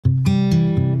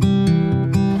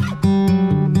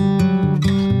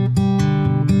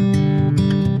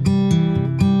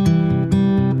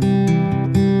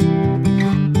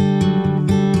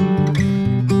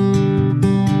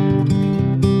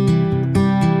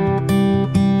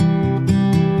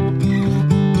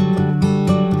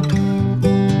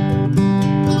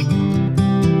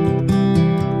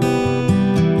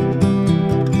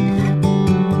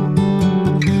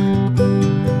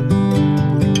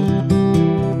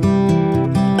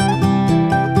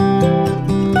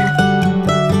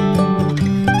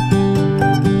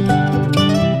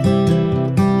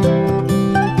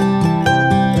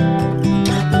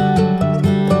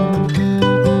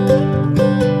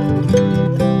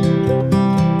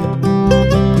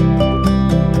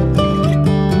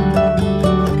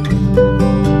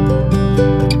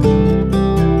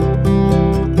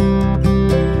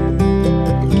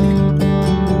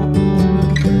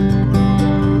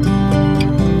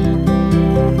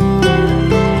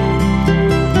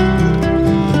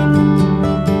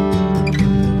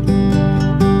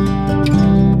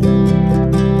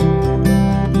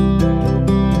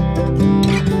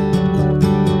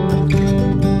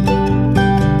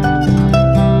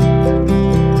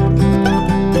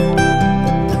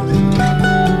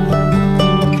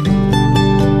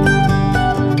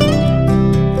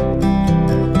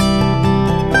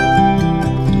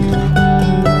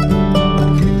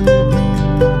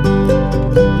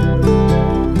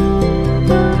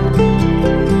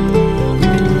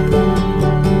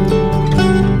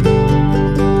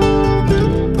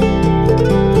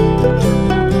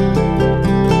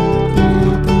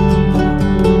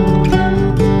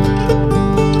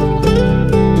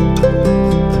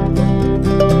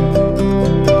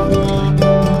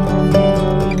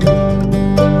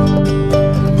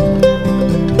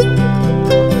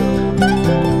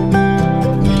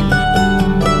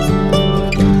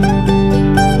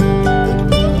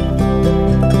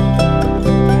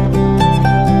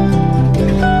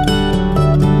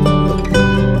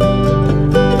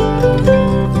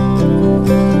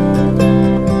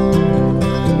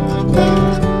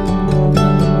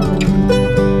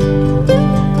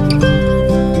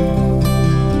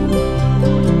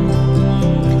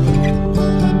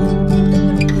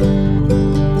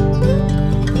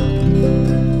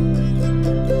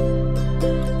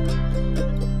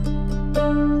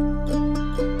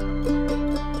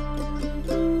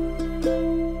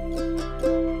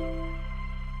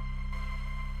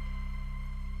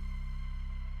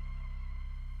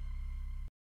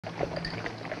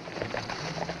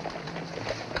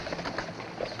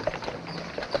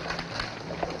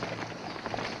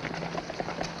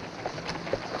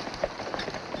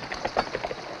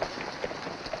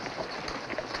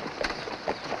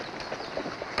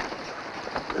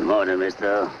morning,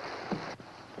 mister.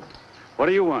 What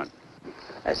do you want?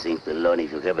 I think to learn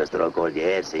if you have a stroke on your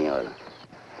head, senor.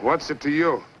 What's it to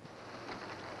you?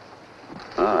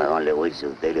 Oh, I only wish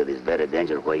to tell you this very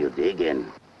dangerous where you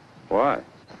digging. Why?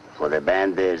 For the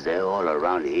bandits, they're all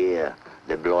around here.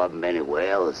 They blow up many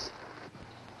wells.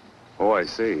 Oh, I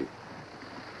see.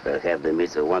 Perhaps the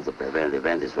mister wants to prevent the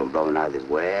bandits from blowing out this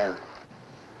well.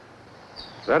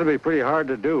 That'd be pretty hard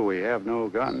to do. We have no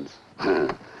guns.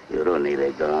 You don't need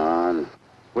a gun.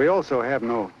 We also have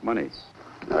no money.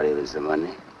 Not even some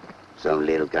money. Some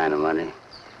little kind of money.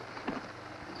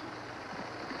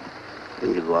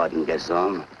 Can you go out and get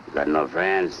some? You got no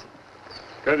friends.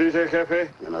 ¿Qué dice, jefe?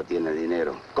 You no tiene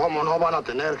dinero. ¿Cómo no van a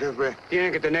tener, jefe?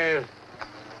 Tienen que tener.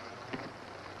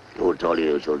 Who told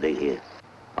you should dig here?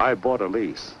 I bought a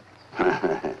lease.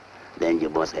 Then you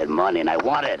must have money, and I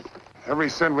want it. Every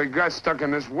cent we got stuck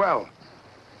in this well.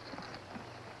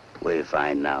 We'll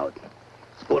find out.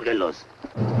 Búsquenlos.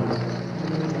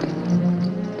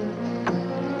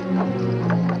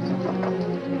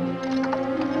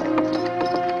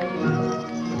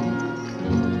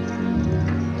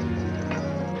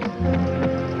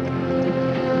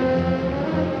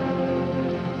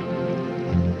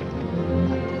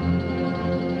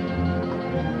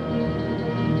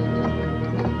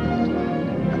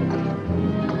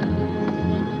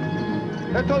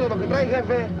 ¿Es todo lo que trae,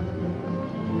 jefe?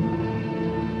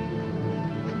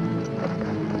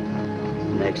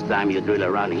 Next time you drill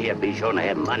around here, be sure to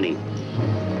have money.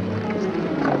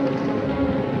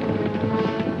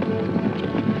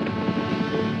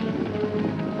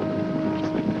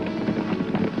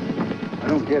 I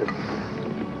don't get it.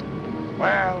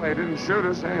 Well, they didn't shoot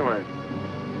us anyway.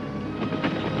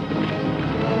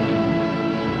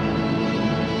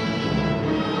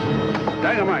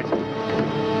 Dynamite.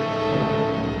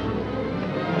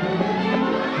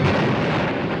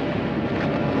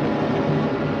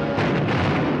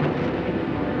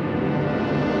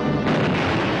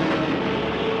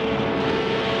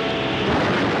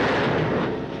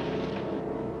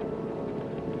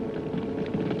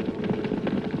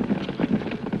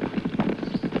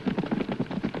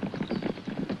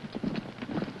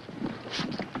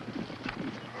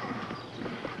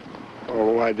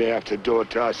 Why'd they have to do it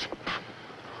to us?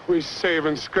 We save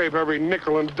and scrape every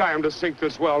nickel and dime to sink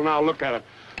this well. Now look at it.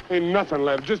 Ain't nothing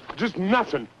left. Just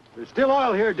nothing. There's still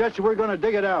oil here, Dutch. We're going to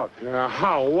dig it out. Yeah,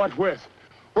 how? What with?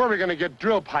 Where are we going to get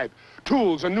drill pipe,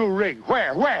 tools, a new rig?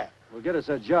 Where? We'll get us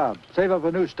a job. Save up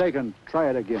a new stake and try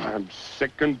it again. I'm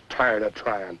sick and tired of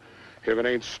trying. If it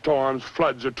ain't storms,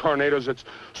 floods, or tornadoes, it's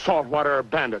saltwater or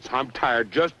bandits. I'm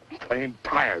tired, just plain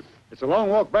tired. It's a long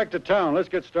walk back to town. Let's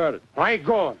get started. I ain't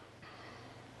going.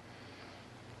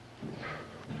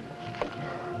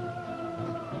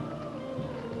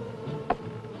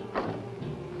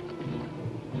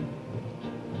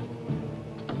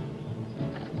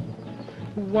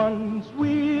 Once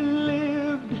we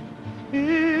lived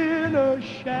in a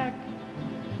shack,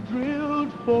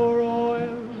 drilled for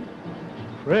oil,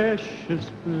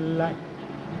 precious black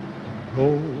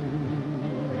gold.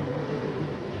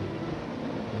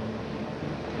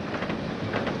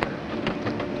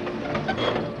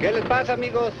 ¿Qué les pasa,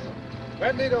 amigos?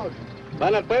 Perdidos.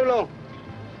 ¿Van al pueblo?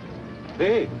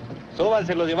 Sí.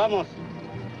 Súbanse, los llevamos.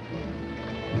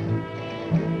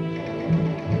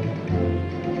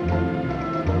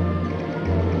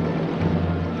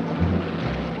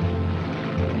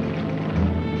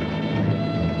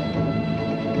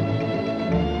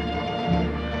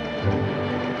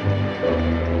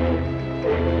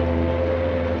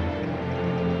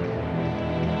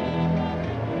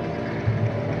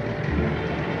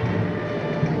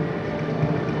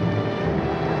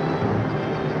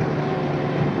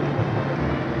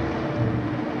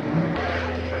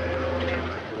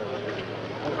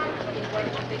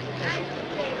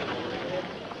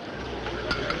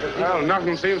 Well,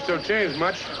 nothing seems to have changed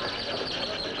much.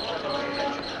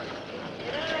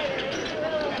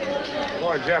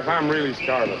 Boy, Jeff, I'm really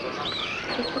starving.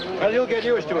 Well, you'll get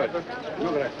used to it.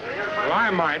 Well,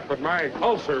 I might, but my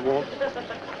ulcer won't.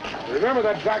 Remember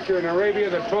that doctor in Arabia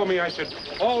that told me I should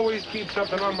always keep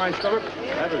something on my stomach?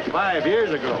 That was 5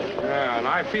 years ago. Yeah, and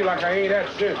I feel like I ain't had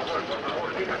since.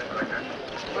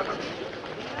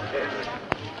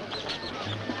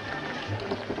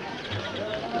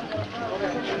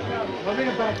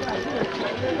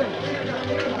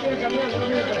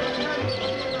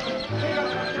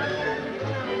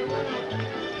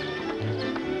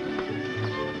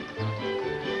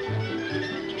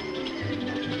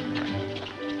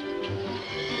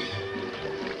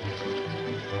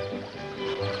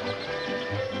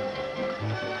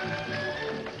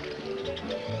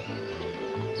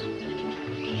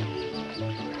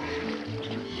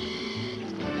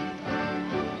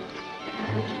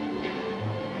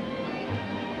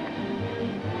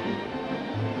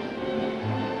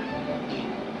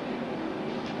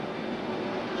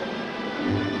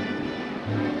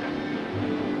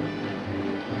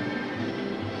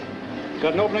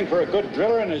 Got an opening for a good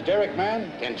driller and his derrick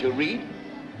man? Can't you read?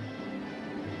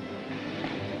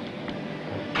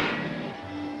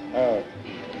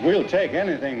 We'll take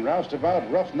anything.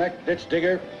 Roustabout, roughneck, ditch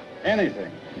digger,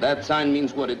 anything. That sign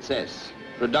means what it says.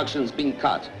 Production's been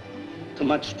cut. Too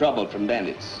much trouble from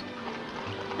bandits.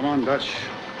 Come on, Dutch.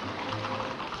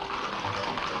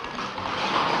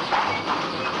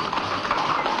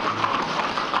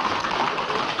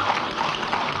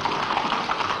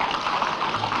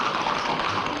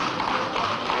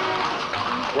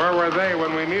 Where were they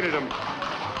when we needed them?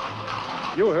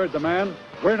 You heard the man.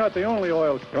 We're not the only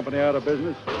oil company out of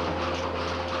business.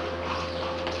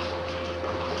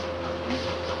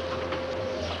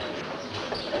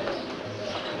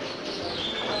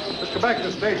 Let's go back to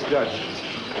the States, Dutch.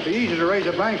 It'd be easy to raise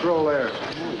a bankroll there.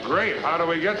 Great. How do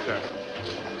we get there?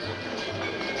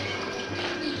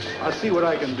 I'll see what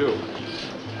I can do.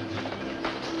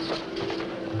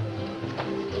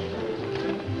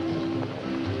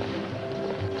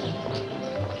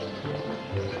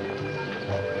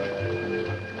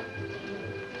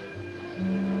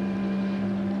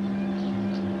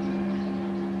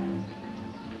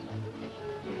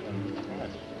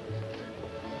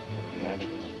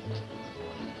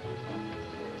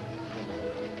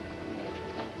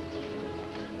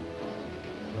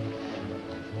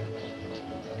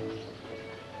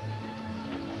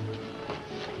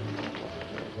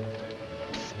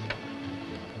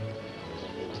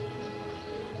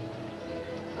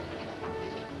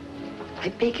 I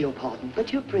beg your pardon,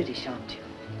 but you're British, aren't you?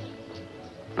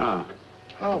 Ah.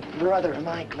 Oh, brother, am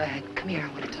I glad. Come here, I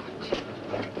want to talk to you.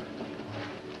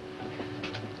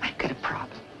 I've got a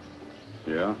problem.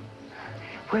 Yeah?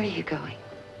 Where are you going?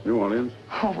 New Orleans?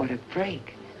 Oh, what a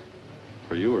break.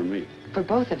 For you or me? For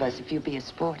both of us, if you be a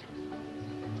sport.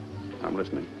 I'm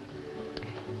listening.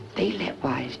 They let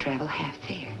wives travel half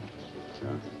fare.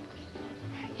 Yeah?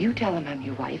 You tell them I'm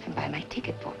your wife and buy my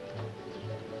ticket for me.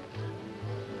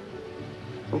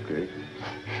 Okay.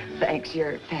 Thanks,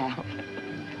 you're a pal.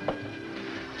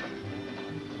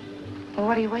 Well,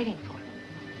 what are you waiting for?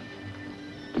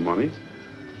 The money?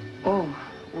 Oh,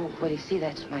 well, you see,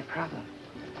 that's my problem.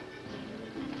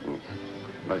 Well,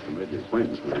 I'd like to make your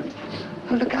acquaintance, man.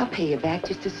 Oh, look, I'll pay you back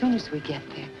just as soon as we get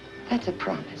there. That's a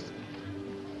promise.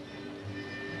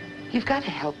 You've got to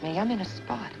help me. I'm in a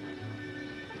spot.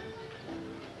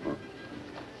 Well,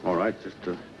 all right, just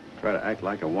try to act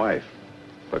like a wife.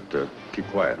 But keep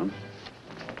quiet, huh?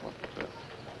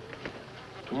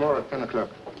 Tomorrow at 10 o'clock.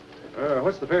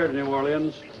 What's the fare to New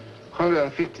Orleans?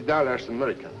 $150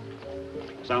 American.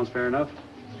 Sounds fair enough.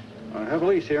 I have a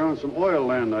lease here on some oil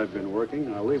land I've been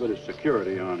working. I'll leave it as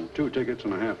security on 2 tickets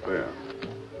and a half fare.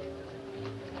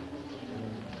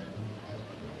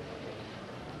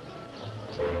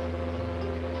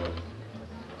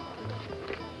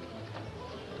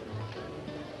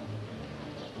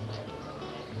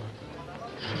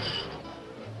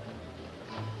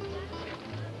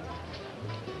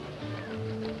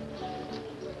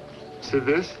 See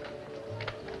this?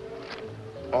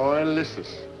 Oil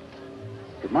leases.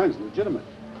 But mine's legitimate.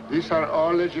 These are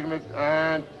all legitimate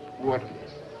and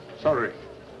worthless. Sorry.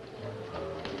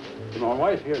 My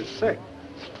wife here is sick.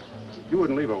 You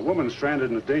wouldn't leave a woman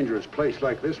stranded in a dangerous place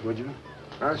like this, would you?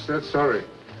 I said sorry.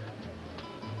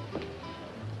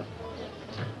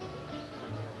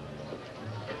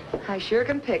 I sure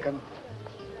can pick 'em.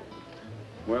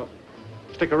 Well,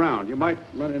 stick around. You might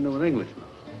run into an Englishman.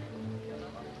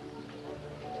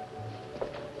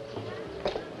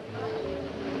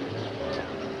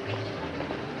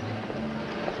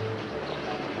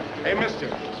 Hey, mister,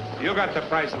 you got the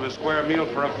price of a square meal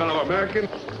for a fellow American?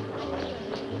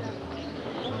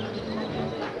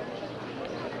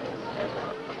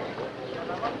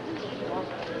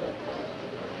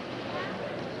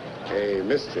 Hey,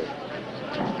 mister,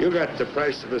 you got the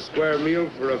price of a square meal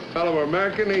for a fellow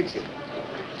American, ain't you?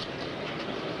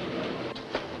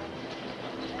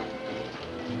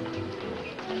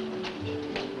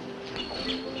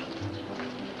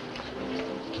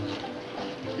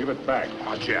 Give it back.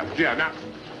 Oh, Jeff, now.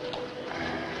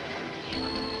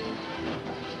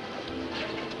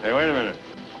 Hey, wait a minute.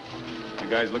 You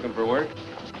guys looking for work?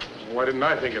 Why didn't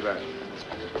I think of that?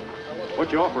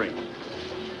 What you offering?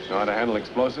 Know how to handle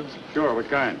explosives? Sure, what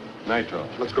kind? Nitro.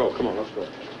 Let's go, come on, let's go.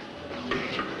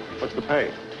 What's the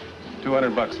pay?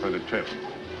 $200 for the trip.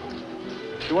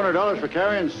 $200 for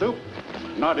carrying soup?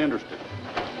 Not interested.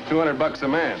 $200 a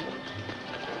man.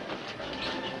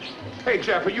 Hey,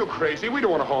 Jeff, are you crazy? We don't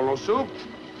want to haul no soup.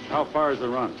 How far is the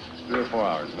run? 3 or 4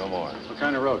 hours, no more. What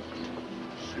kind of road?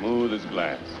 Smooth as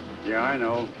glass. Yeah, I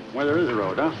know. Well, there is a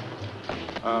road,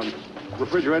 huh?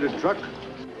 Refrigerated truck?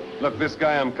 Look, this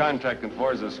guy I'm contracting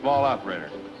for is a small operator.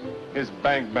 His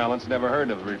bank balance never heard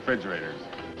of refrigerators.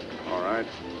 All right.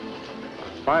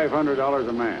 $500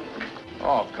 a man.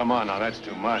 Oh, come on now, that's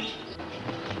too much.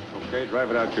 Okay, drive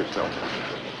it out yourself.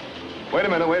 Wait a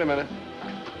minute.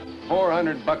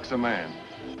 $400 a man.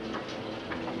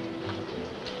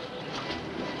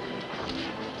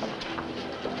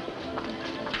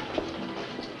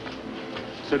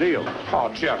 It's a deal.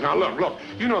 Oh, Jeff, now look.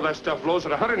 You know that stuff blows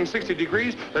at 160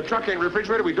 degrees. The truck ain't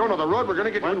refrigerated. We don't know the road. We're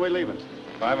gonna get... When are we leaving?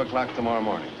 5 o'clock tomorrow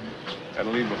morning. Gotta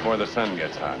leave before the sun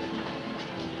gets hot.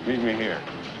 Meet me here.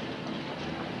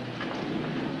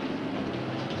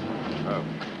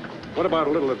 What about a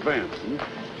little advance?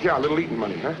 Yeah, a little eating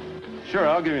money, huh? Sure,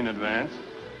 I'll give you an advance.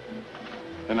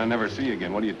 Then I never see you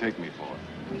again. What do you take me for?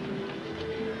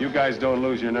 You guys don't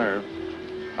lose your nerve.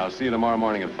 I'll see you tomorrow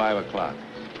morning at 5 o'clock.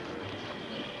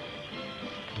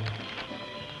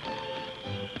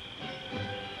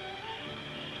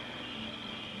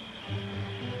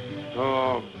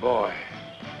 Oh, boy.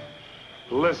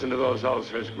 Listen to those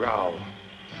ulcers growl.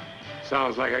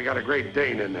 Sounds like I got a Great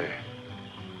Dane in there.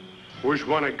 Wish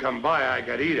one had come by, I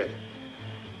could eat it.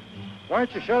 Why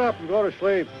don't you shut up and go to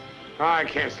sleep? I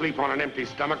can't sleep on an empty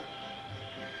stomach.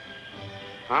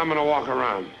 I'm gonna walk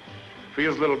around.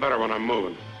 Feels a little better when I'm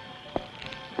moving.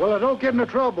 Well, don't get into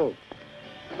trouble.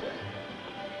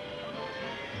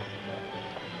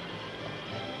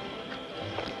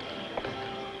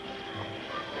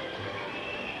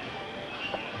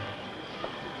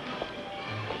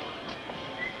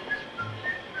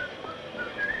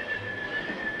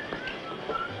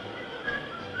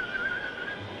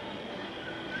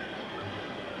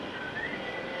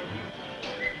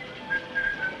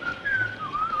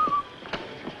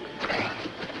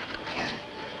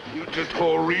 Just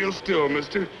hold real still,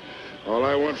 mister. All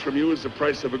I want from you is the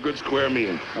price of a good square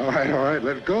meal. All right,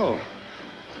 let go.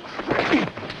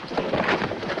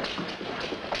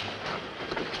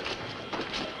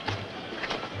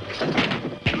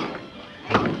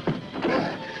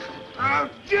 Oh,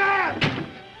 Jeff!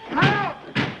 Help!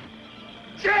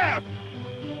 Jeff!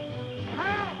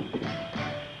 Help!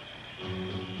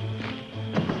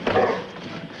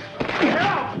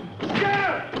 Help!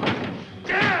 Jeff!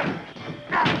 Jeff!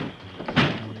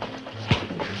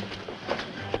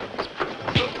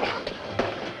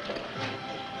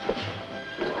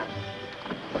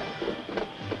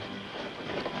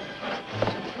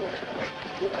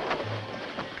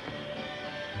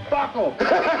 Paco!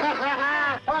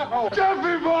 Paco!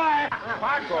 Jeffy boy!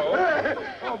 Paco?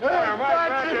 Oh, boy, am I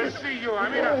glad to see you. I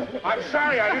mean, I'm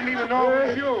sorry I didn't even know it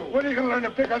was you. When are you going to learn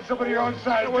to pick on somebody your own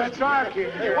size? It was dark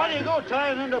in here. What do you go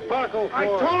tying into Paco for? I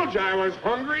told you I was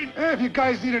hungry. Hey, if you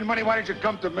guys needed money, why didn't you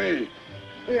come to me?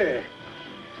 Yeah.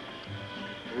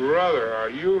 Brother, are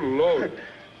you loaded?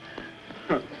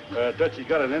 Dutchie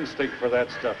got an instinct for that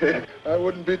stuff. I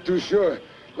wouldn't be too sure.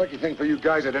 Lucky thing for you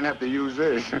guys, I didn't have to use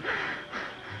this.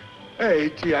 Hey,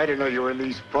 gee, I didn't know you were in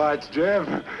these parts, Jeff.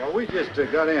 Well, we just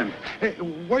got in. Hey,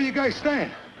 where you guys staying?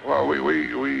 Well, we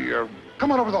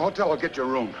Come on over to the hotel. I'll get you a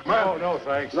room. No,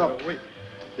 thanks. Look,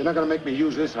 you're not going to make me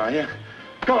use this, are you?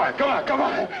 Go on. Go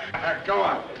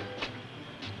on.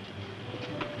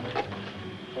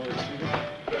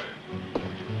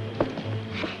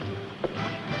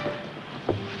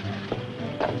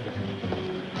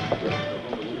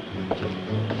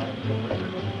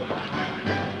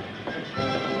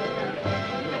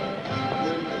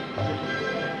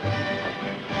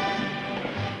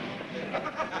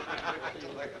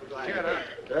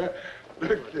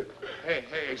 Hey,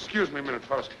 excuse me a minute,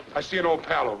 fellas. I see an old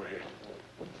pal over here.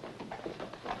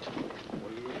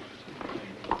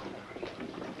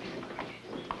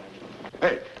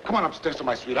 Hey, come on upstairs to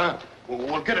my suite, huh?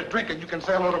 We'll get a drink and you can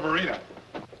say hello to Marina.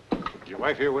 Your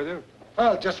wife here with you?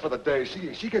 Well, just for the day.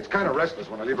 She gets kind of restless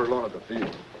when I leave her alone at the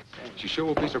field. She sure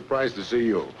will be surprised to see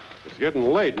you. It's getting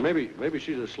late. Maybe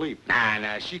she's asleep.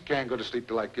 Nah, she can't go to sleep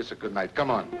till I kiss her goodnight.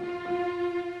 Come on.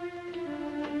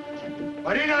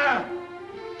 Marina!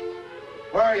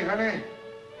 Where are you, honey?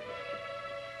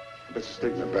 I bet she's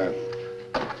taking a bath.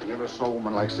 I never saw a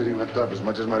woman like sitting in the tub as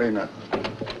much as Marina.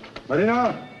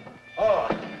 Marina? Oh.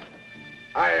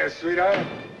 Hiya, sweetheart.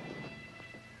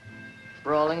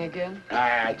 Brawling again?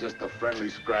 Just a friendly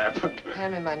scrap.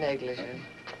 Hand me my negligee.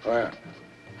 Oh, yeah.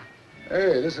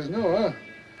 Hey, this is new, huh?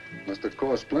 Must have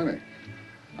cost plenty.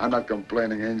 I'm not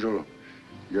complaining, Angel.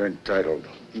 You're entitled.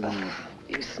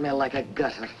 You smell like a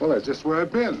gutter. Well, that's just where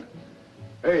I've been.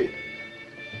 Hey,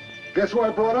 guess who I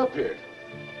brought up here?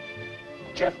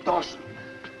 Jeff Dawson.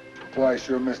 Boy, I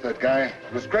sure missed that guy.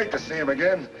 It was great to see him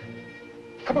again.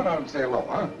 Come on out and say hello,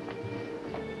 huh?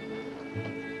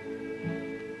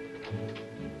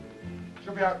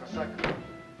 She'll be out in a second.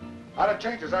 How it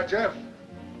changes, huh, Jeff?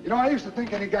 You know, I used to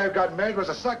think any guy who got married was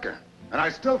a sucker. And I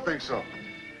still think so.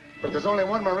 But there's only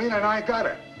one Marina, and I got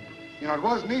her. You know, it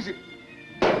wasn't easy.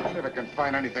 I never can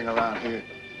find anything around here.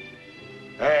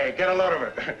 Hey, get a load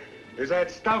of it. Is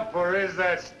that stuff or is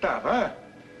that stuff, huh?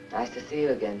 Nice to see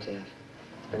you again, Jeff.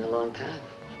 It's been a long time.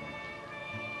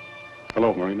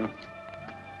 Hello, Marina.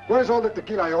 Where's all the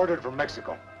tequila I ordered from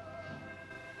Mexico?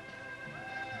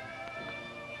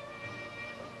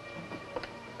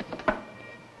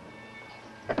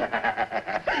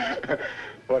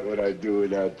 What would I do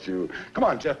without you? Come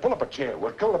on, Jeff, pull up a chair.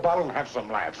 We'll kill the bottle and have some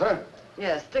laughs, huh?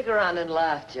 Yeah, stick around and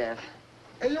laugh, Jeff.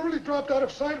 Hey, you really dropped out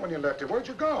of sight when you left here. Where'd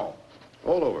you go?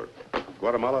 All over.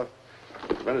 Guatemala,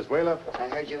 Venezuela. I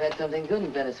heard you had something good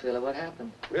in Venezuela. What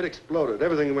happened? It exploded.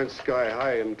 Everything went sky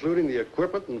high, including the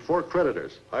equipment and 4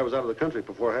 creditors. I was out of the country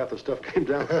before half the stuff came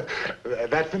down.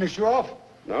 That finished you off?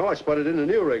 No, I spotted in a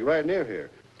new rig right near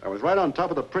here. I was right on top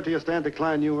of the prettiest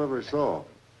anticline you ever saw.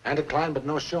 Anticline, but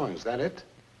no showings. Is that it?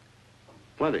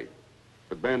 Plenty.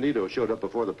 But Bandito showed up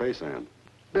before the paysand.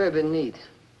 Bourbon neat,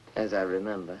 as I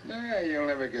remember. Yeah, you'll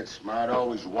never get smart.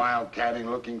 Always wildcatting,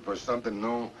 looking for something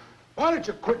new. Why don't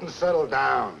you quit and settle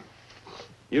down?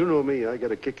 You know me. I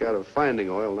get a kick out of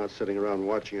finding oil, not sitting around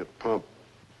watching it pump.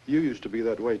 You used to be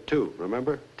that way, too.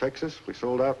 Remember? Texas? We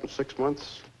sold out in 6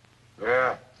 months.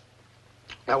 Yeah.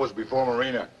 That was before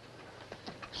Marina.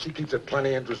 She keeps it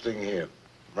plenty interesting here.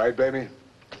 Right, baby?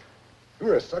 You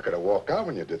were a sucker to walk out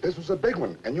when you did. This was a big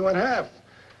one, and you went half.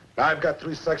 Now I've got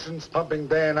 3 sections pumping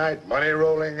day and night, money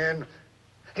rolling in.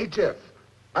 Hey, Jeff,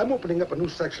 I'm opening up a new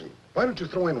section. Why don't you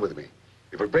throw in with me?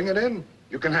 If we bring it in,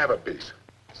 you can have a piece.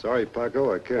 Sorry,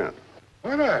 Paco, I can't.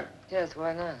 Why not? Yes,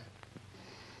 why not?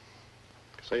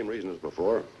 Same reason as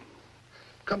before.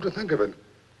 Come to think of it,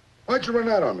 why'd you run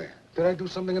out on me? Did I do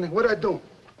something? What'd I do?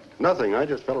 Nothing. I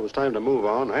just felt it was time to move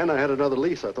on, and I had another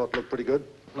lease I thought looked pretty good.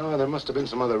 No, there must have been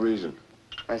some other reason.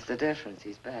 What's the difference?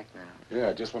 He's back now.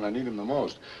 Yeah, just when I need him the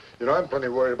most. You know, I'm plenty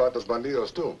worried about those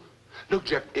bandidos, too. Look,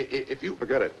 Jeff, if you...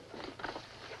 Forget it.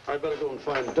 I'd better go and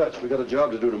find Dutch. We got a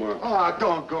job to do tomorrow. Oh,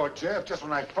 don't go, Jeff. Just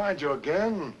when I find you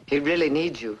again. He really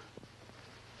needs you.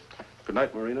 Good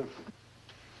night, Marina.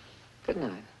 Good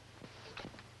night.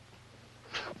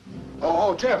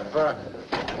 Oh, Jeff,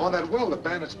 on that well the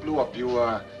bandits blew up,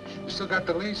 you still got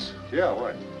the lease? Yeah,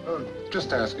 what?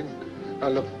 Just asking. Now,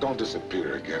 look, don't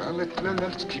disappear again.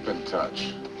 Let's keep in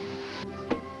touch.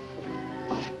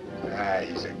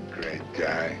 He's a great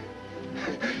guy.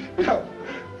 You know,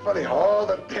 funny, all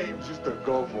the dames used to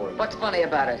go for him. What's funny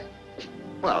about it?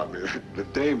 Well, the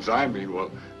dames I mean,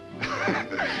 well,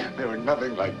 they were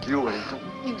nothing like you.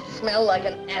 You smell like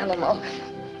an animal.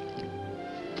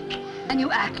 And you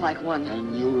act like one.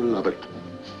 And you love it.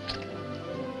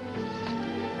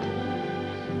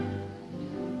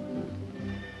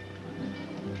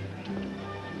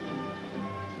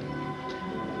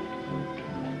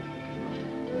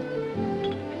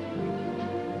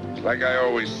 Like I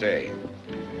always say,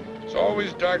 it's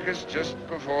always darkest just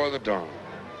before the dawn.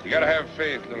 You gotta have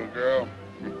faith, little girl.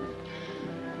 An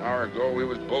hour ago, we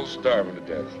was both starving to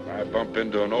death. I bump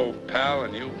into an old pal,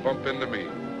 and you bump into me.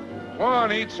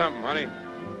 Juan, eat something, honey.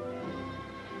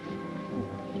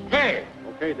 Hey!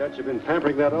 Okay, Dutch, you've been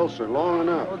pampering that ulcer long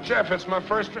enough. Oh, Jeff, it's my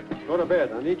first trip. Go to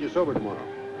bed. I need you sober tomorrow.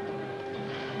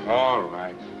 All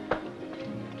right.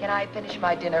 Can I finish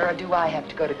my dinner, or do I have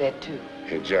to go to bed, too?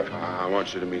 Hey, Jeff, I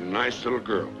want you to meet a nice little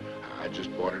girl. I just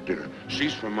bought her dinner.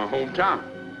 She's from my hometown.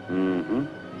 Mm-hmm.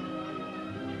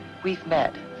 We've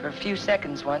met. For a few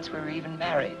seconds once, we were even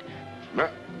married.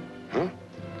 Met? Huh?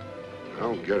 I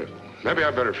don't get it. Maybe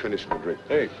I better finish my drink.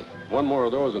 Hey, one more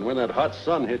of those, and when that hot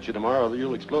sun hits you tomorrow,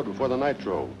 you'll explode before the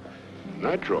nitro.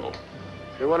 Nitro?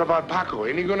 Hey, what about Paco?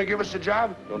 Ain't he gonna give us a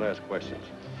job? Don't ask questions.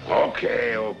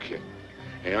 Okay.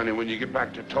 Hey, honey, when you get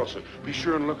back to Tulsa, be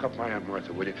sure and look up my Aunt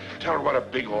Martha, will you? Tell her what a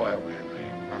big oil man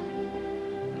I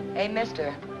am. Hey,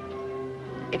 mister,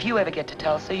 if you ever get to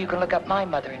Tulsa, you can look up my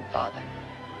mother and father.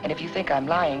 And if you think I'm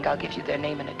lying, I'll give you their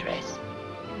name and address.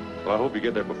 Well, I hope you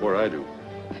get there before I do.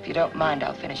 If you don't mind,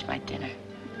 I'll finish my dinner.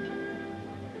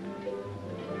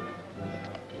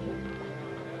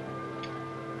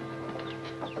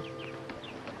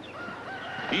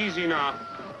 Easy now.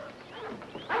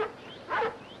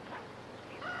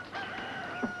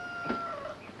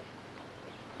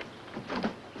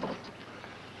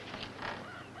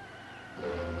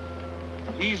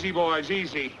 Easy, boys,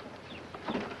 easy.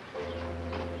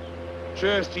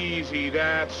 Just easy,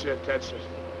 that's it.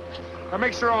 Now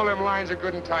make sure all them lines are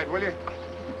good and tight, will you?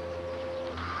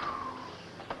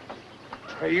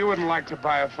 Hey, you wouldn't like to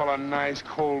buy a fella a nice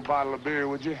cold bottle of beer,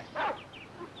 would you?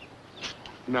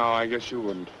 No, I guess you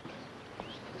wouldn't.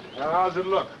 How's it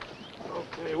look?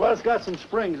 Okay, well, it's got some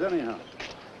springs anyhow.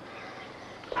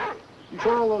 You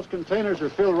sure all those containers are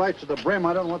filled right to the brim?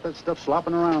 I don't want that stuff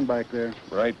slopping around back there.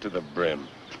 Right to the brim.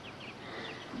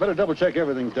 Better double check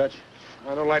everything, Dutch.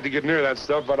 I don't like to get near that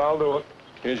stuff, but I'll do it.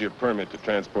 Here's your permit to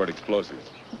transport explosives.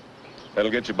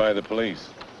 That'll get you by the police.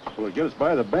 Will it get us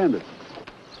by the bandits?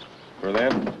 For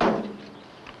them,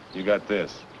 you got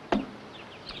this.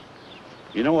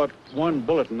 You know what one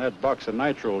bullet in that box of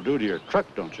nitro will do to your truck,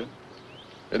 don't you?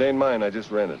 It ain't mine, I just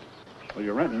rent it. Well,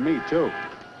 you're renting me, too.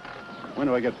 When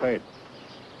do I get paid?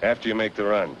 After you make the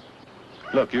run.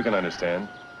 Look, you can understand.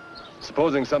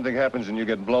 Supposing something happens and you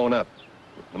get blown up,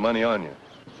 the money on you.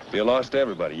 Be a loss to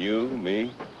everybody, you,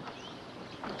 me.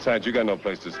 Besides, you got no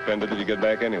place to spend it till you get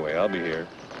back anyway. I'll be here.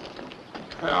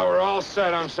 Well, we're all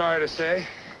set, I'm sorry to say.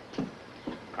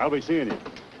 I'll be seeing you.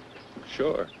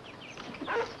 Sure.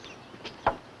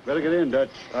 Better get in,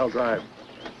 Dutch. I'll drive.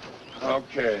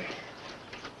 Okay.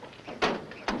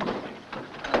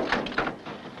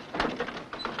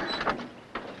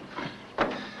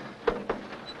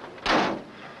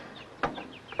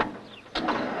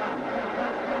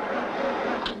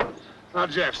 Now,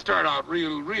 Jeff, start out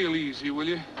real easy, will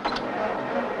you?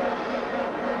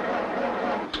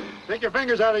 Take your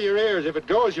fingers out of your ears. If it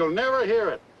goes, you'll never hear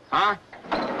it. Huh?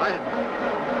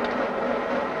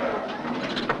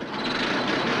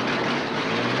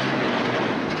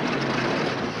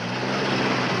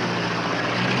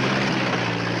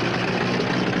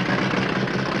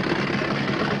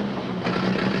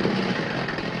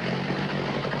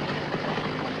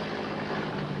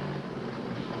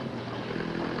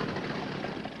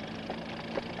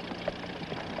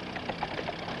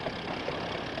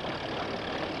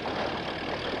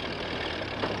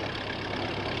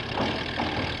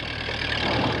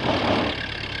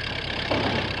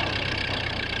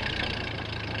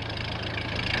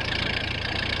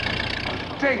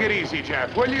 Take it easy,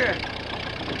 Jeff, will you?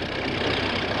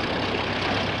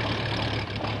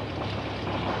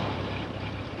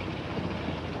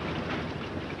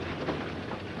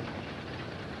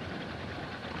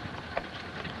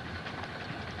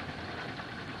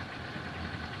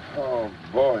 Oh,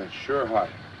 boy, it's sure hot.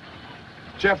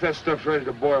 Jeff, that stuff's ready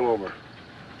to boil over.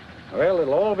 Well,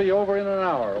 it'll all be over in an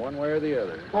hour, one way or the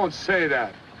other. Don't say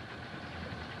that.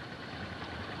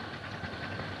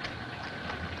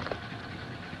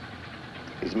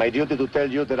 It's my duty to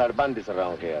tell you there are bandits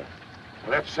around here.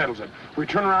 Well, that settles it. We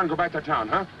turn around and go back to town,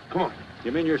 huh? Come on.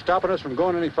 You mean you're stopping us from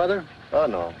going any further? Oh,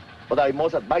 no. But I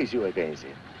must advise you against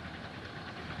it.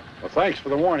 Well, thanks for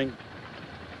the warning.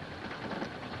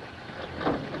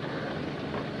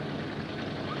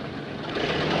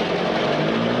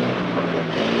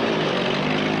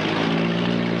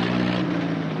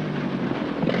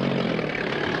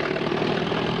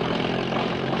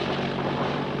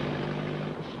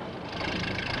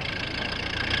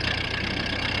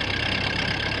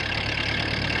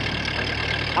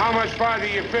 How much farther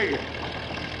you figure?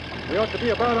 We ought to be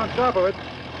about on top of it.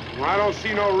 Well, I don't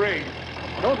see no rig.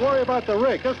 Don't worry about the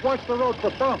rig. Just watch the road for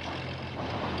bumps.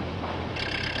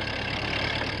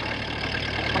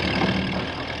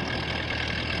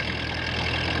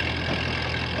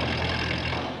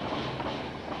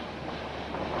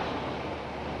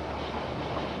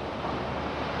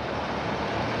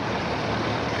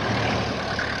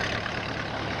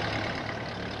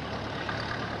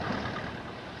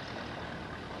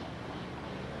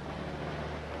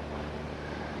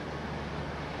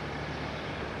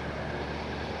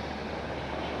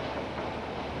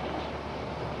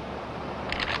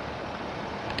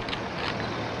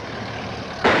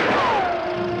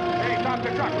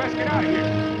 Let's get out of here.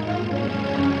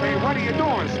 Hey, what are you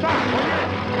doing? Stop, will you?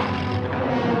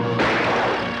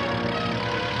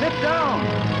 Sit down.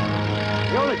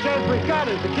 The only chance we've got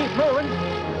is to keep moving.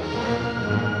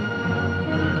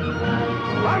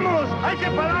 Vamos, hay que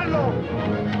pararlo.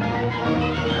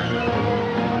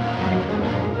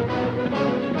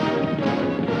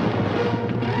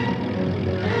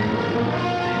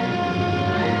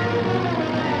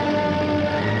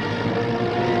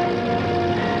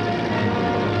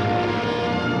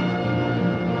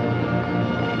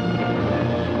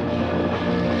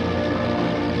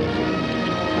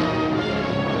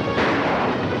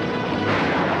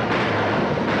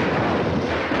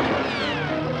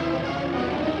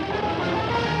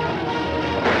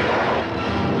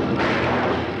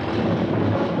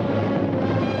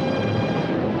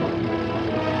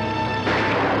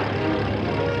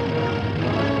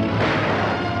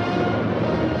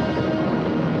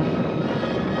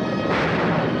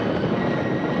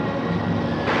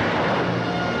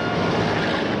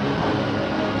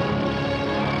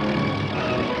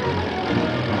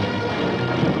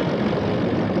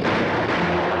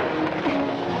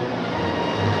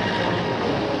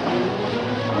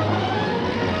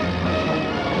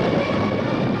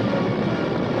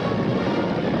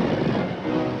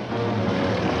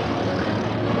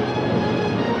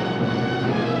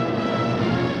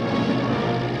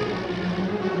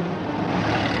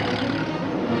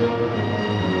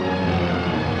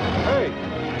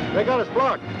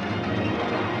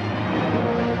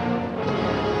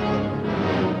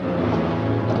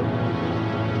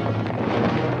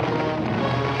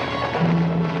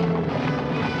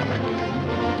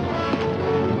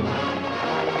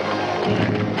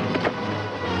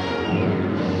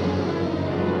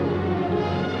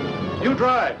 You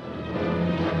drive.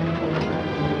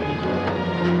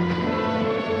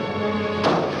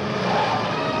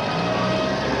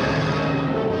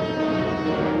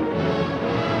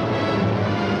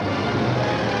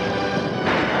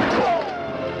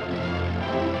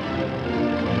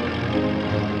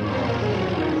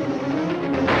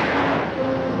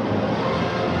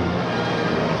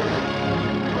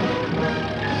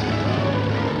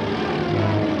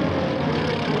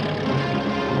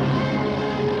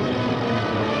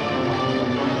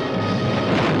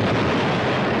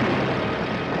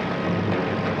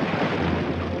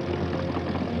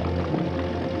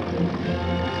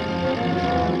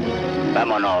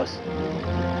 Vámonos.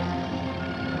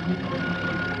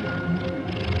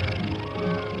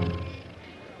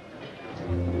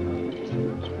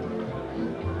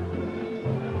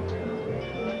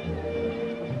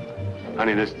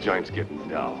 Honey, this joint's getting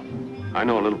dull. I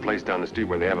know a little place down the street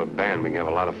where they have a band. We can have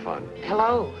a lot of fun.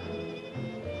 Hello.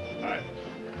 Hi.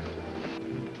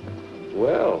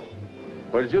 Well,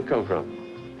 where did you come from?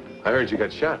 I heard you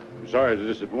got shot. I'm sorry to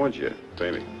disappoint you,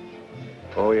 baby.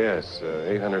 Oh, yes.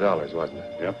 $800, wasn't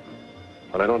it? Yep.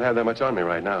 Well, I don't have that much on me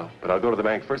right now, but I'll go to the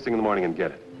bank first thing in the morning and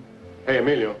get it. Hey,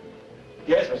 Emilio.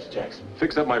 Yes, Mr. Jackson.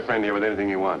 Fix up my friend here with anything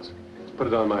he wants. Put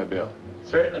it on my bill.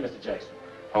 Certainly, Mr. Jackson.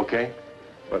 Okay?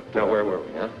 But now, where were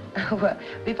we, huh? Well,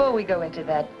 before we go into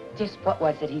that, just what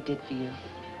was it he did for you?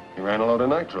 He ran a load of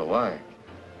nitro. Why?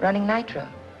 Running nitro.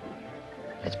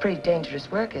 That's pretty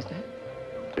dangerous work, isn't it?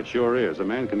 It sure is. A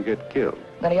man can get killed.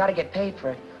 Then he ought to get paid for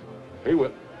it. He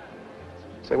will.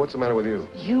 Say, what's the matter with you?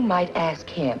 You might ask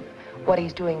him what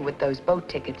he's doing with those boat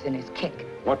tickets in his kick.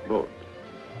 What boat?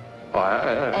 Oh,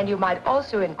 And you might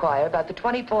also inquire about the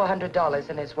 $2,400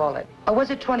 in his wallet. Or was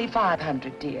it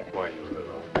 $2,500, dear? Why, you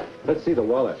little... Let's see the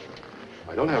wallet.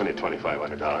 I don't have any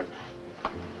 $2,500.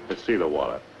 Let's see the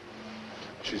wallet.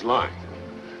 She's lying.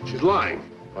 She's lying.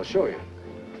 I'll show you.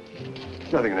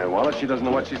 There's nothing in that wallet. She doesn't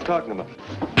know what she's talking about.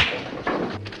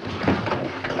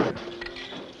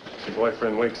 If your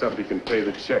boyfriend wakes up, he can pay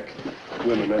the check.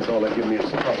 Women, that's all they give me is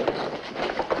trouble.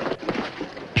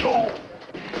 Go!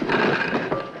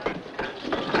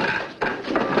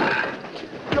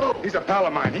 He's a pal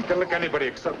of mine. He can lick anybody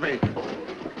except me.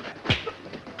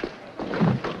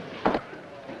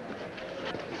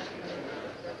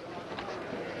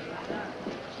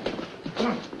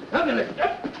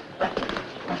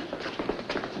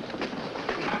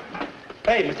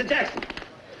 Hey, Mr. Jackson.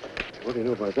 What do you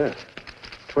know about that?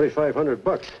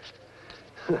 $2,500.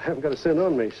 I haven't got a cent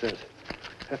on me, he says.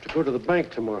 I have to go to the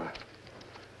bank tomorrow.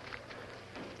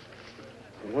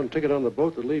 One ticket on the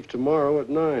boat that leaves tomorrow at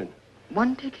 9.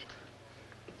 One ticket?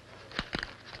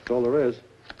 That's all there is.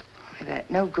 Why,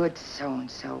 that no good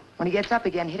so-and-so. When he gets up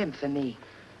again, hit him for me.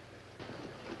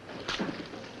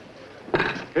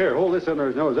 Here, hold this under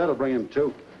his nose. That'll bring him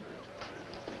to.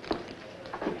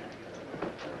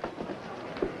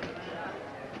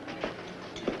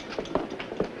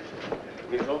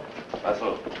 Hijo,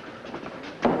 paso.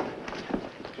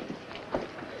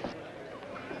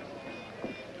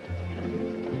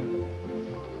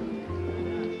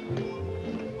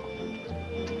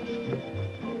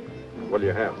 What do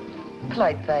you have?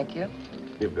 Polite, thank you.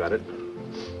 You've got it.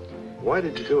 Why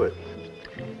did you do it?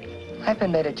 I've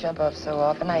been made a jump off so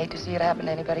often, I hate to see it happen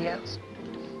to anybody else.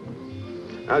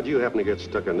 How'd you happen to get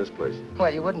stuck in this place?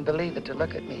 Well, you wouldn't believe it to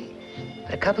look at me.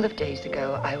 But a couple of days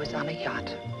ago, I was on a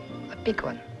yacht. A big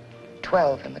one.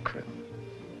 12 in the crew.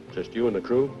 Just you and the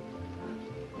crew?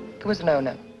 There was an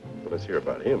owner. Well, let's hear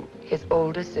about him. His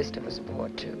older sister was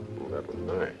aboard, too. Well, that was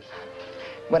nice.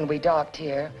 When we docked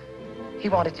here, he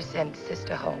wanted to send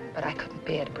sister home, but I couldn't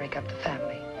bear to break up the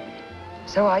family.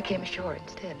 So I came ashore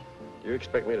instead. You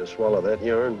expect me to swallow that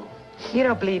yarn? You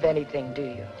don't believe anything, do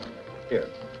you? Here.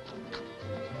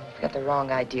 You've got the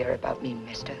wrong idea about me,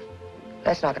 mister.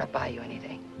 That's not gonna buy you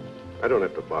anything. I don't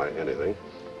have to buy anything.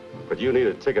 But you need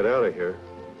a ticket out of here.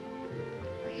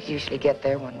 You usually get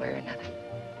there one way or another.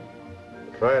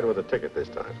 Try it with a ticket this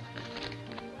time.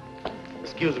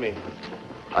 Excuse me.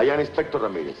 I am Inspector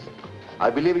Ramirez. I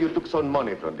believe you took some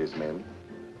money from this man.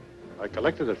 I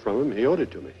collected it from him. He owed it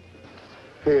to me.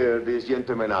 Here, these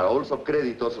gentlemen are also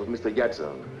creditors of Mr.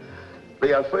 Jackson.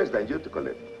 They are first than you to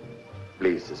collect.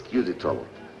 Please, excuse the trouble,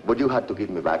 but you had to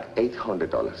give me back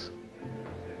 $800.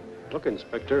 Look,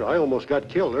 Inspector, I almost got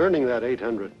killed earning that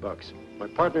 $800. My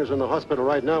partner's in the hospital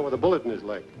right now with a bullet in his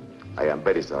leg. I am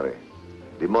very sorry.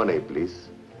 The money, please.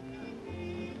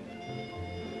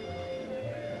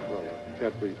 Well,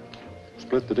 can't we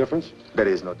split the difference? There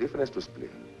is no difference to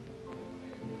split.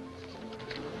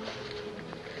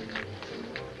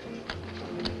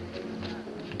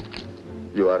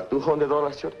 You are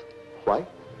 $200 short. Why?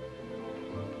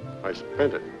 I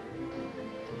spent it.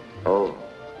 Oh,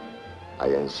 I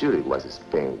am sure it was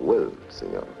spent well,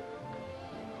 senor.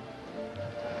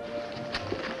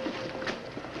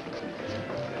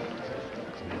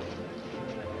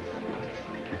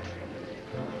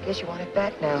 Guess you want it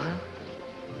back now, huh?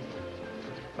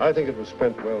 I think it was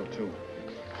spent well, too.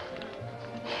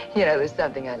 You know, there's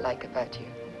something I like about you.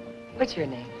 What's your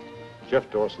name? Jeff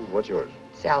Dawson, what's yours?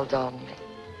 Sal Donnelly.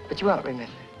 But you won't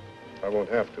remember. I won't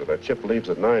have to. That ship leaves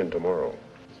at 9 tomorrow.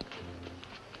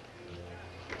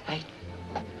 Night.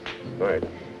 Night.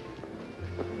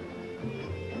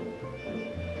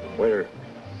 Waiter,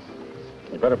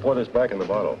 you better pour this back in the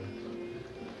bottle.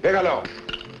 Pégalo.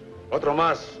 Otro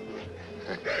más.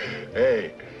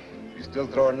 Hey, you still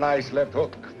throw a nice left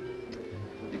hook.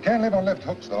 You can't live on left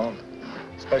hooks, though,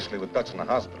 especially with Dutch in the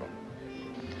hospital.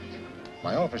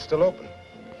 My office still open.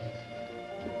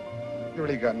 You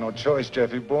really got no choice,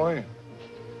 Jeffy boy.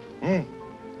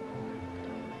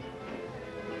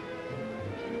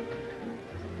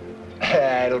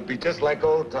 It'll be just like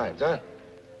old times, huh?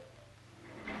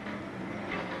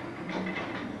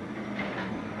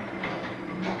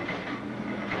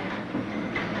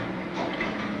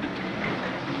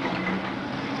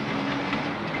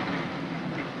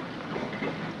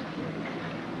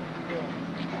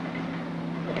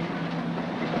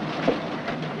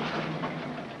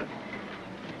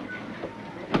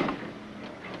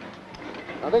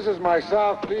 Now, this is my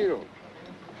south field.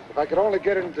 If I could only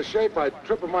get it into shape, I'd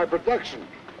triple my production.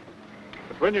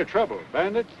 But when you're trouble,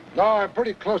 bandits? No, I'm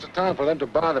pretty close to town for them to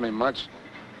bother me much.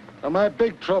 Now, my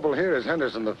big trouble here is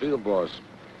Henderson, the field boss.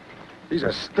 He's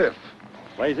a stiff.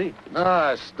 Lazy?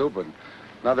 Nah, stupid.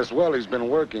 Now, this well he's been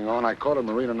working on, I caught him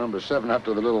Marina number 7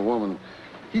 after the little woman.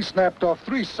 He snapped off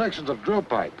 3 sections of drill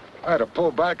pipe. I had to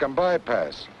pull back and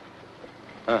bypass.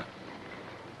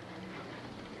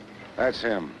 That's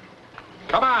him.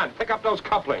 Come on, pick up those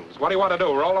couplings. What do you want to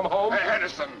do, roll them home? Hey,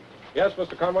 Henderson. Yes,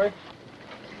 Mr. Conway?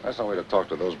 That's no way to talk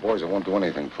to those boys that won't do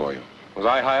anything for you. Was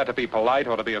I hired to be polite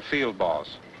or to be a field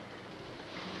boss?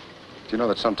 Do you know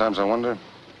that sometimes I wonder?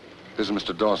 This is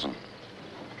Mr. Dawson.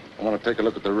 I want to take a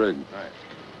look at the rig. Right.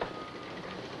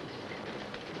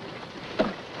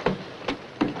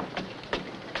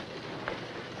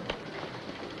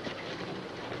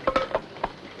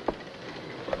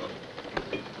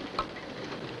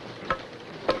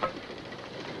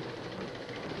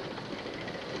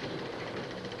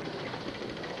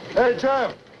 Hey,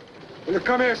 Jeff, will you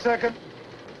come here a second?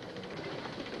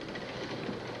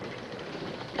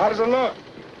 How does it look?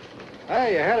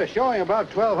 Hey, you had a showing about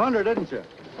 1,200, didn't you?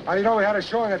 How do you know we had a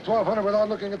showing at 1,200 without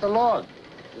looking at the log?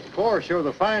 The scores show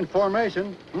the fine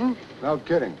formation. No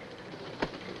kidding.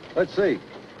 Let's see.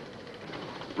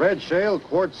 Red shale,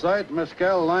 quartzite,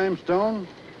 mescal, limestone.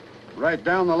 Right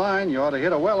down the line, you ought to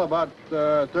hit a well about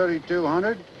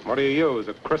 3,200. What do you use,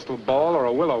 a crystal ball or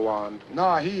a willow wand?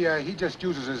 No, he just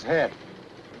uses his head.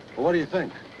 Well, what do you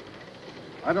think?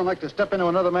 I don't like to step into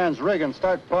another man's rig and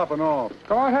start popping off.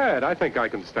 Go ahead, I think I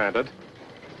can stand it.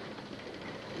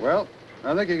 Well,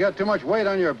 I think you got too much weight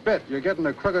on your bit. You're getting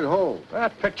a crooked hole.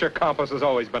 That picture compass has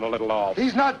always been a little off.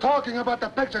 He's not talking about the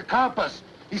picture compass.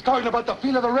 He's talking about the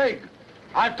feel of the rig.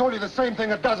 I've told you the same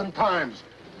thing a dozen times.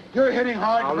 You're hitting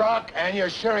hard rock and you're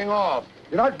shearing off.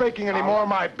 You're not making any more of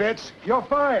my bits. You're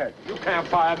fired. You can't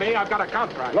fire me. I've got a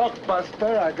contract. Look,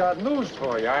 Buster, I got news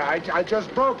for you. I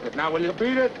just broke it. Now, will you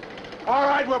beat it? All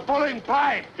right, we're pulling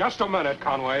pipe. Just a minute,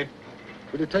 Conway.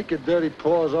 Will you take your dirty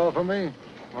paws off of me?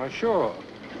 Why, sure.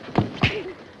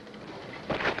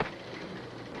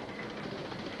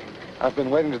 I've been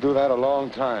waiting to do that a long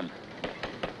time.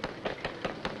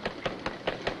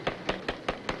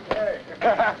 Hey.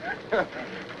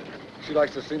 She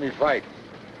likes to see me fight.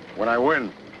 When I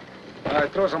win, I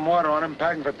throw some water on him,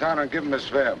 pack him for town, and give him his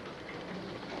fare.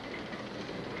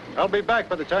 I'll be back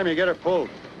by the time you get her pulled.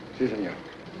 Si, senor.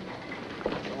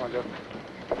 Come on, Jeff.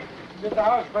 Get the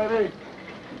house, baby.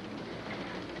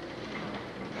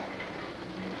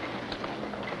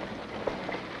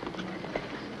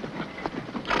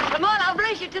 Come on, I'll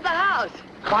race you to the house.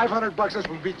 $500 this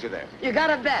will beat you there. You got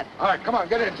a bet. All right, come on,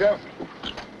 get in, Jeff.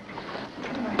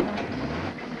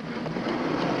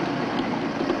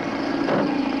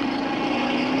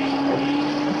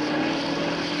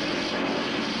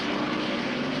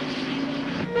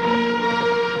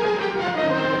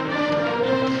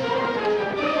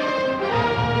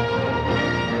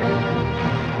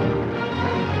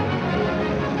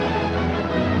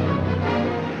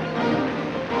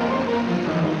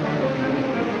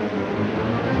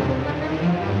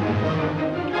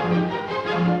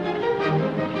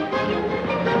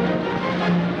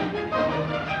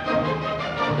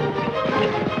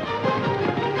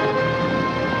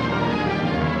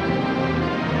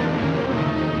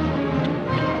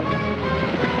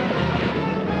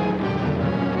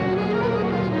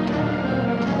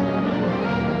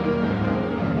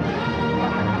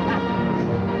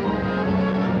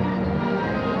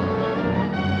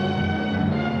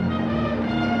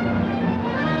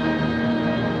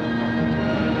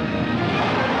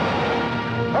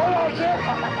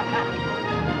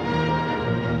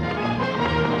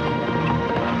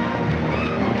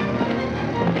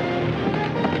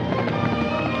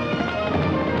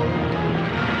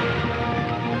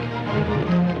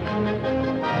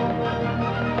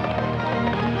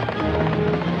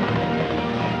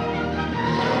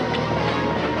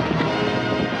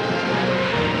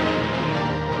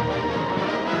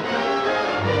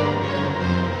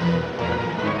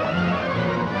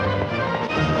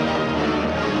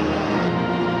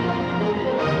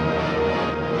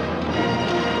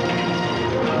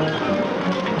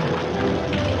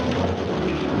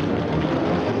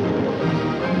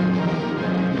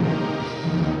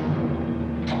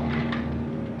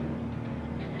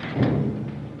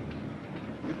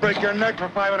 your neck for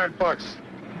 500 bucks.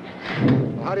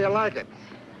 Well, how do you like it?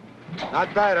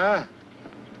 Not bad, huh?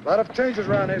 A lot of changes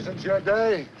around here since your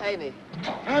day. Pay me.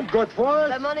 I'm good for it.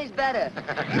 The money's better.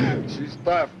 She's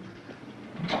tough.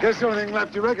 Guess the only thing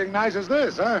left you recognize is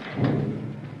this, huh?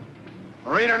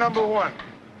 Marina #1.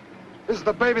 This is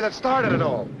the baby that started it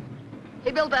all.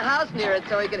 He built a house near it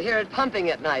so he could hear it pumping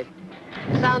at night.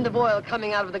 The sound of oil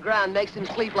coming out of the ground makes him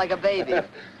sleep like a baby.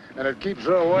 And it keeps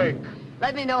her awake.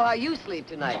 Let me know how you sleep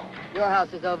tonight. Your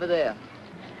house is over there.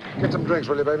 Get some drinks,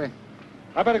 will you, baby?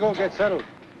 I better go get settled.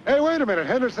 Hey, wait a minute.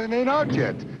 Henderson ain't out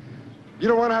yet. You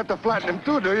don't want to have to flatten him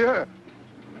too, do you?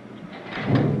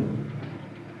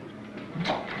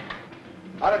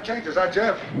 Out of changes, huh,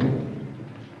 Jeff?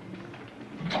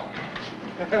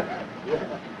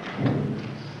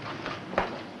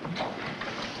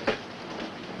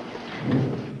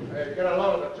 Hey, get a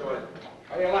load of it, Joy.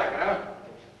 How do you like it, huh?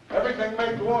 Everything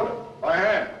made to order, by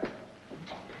hand.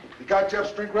 You got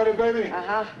Jeff's drink ready, baby?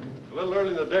 Uh-huh. A little early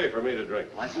in the day for me to drink.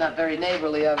 Well, that's not very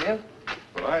neighborly of you.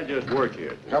 Well, I just work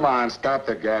here. Come on, stop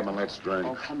the gab and let's drink.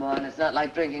 Oh, come on. It's not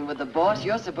like drinking with the boss.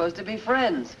 You're supposed to be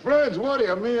friends. Friends, what are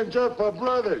you? Me and Jeff are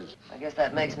brothers. I guess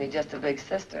that makes me just a big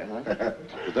sister, huh?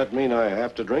 Does that mean I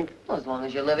have to drink? Well, as long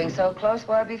as you're living so close,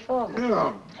 why before me? You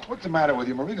know, what's the matter with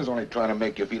you? Marina's only trying to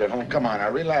make you feel at home. Come on, now,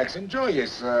 relax. Enjoy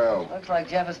yourself. Looks like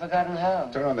Jeff has forgotten how.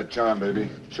 Turn on the charm, baby.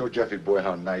 Show Jeffy boy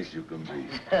how nice you can be.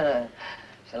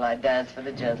 Shall I dance for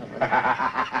the gentleman?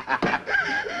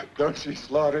 Don't she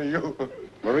slaughter you?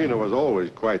 Marina was always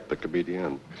quite the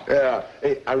comedian. Yeah.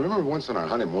 Hey, I remember once on our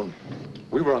honeymoon,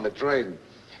 we were on the train,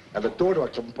 and the door to our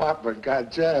compartment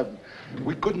got jammed.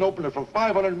 We couldn't open it for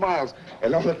 500 miles,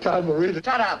 and all the time Marina...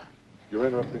 Shut up! You're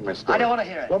interrupting my story. I don't want to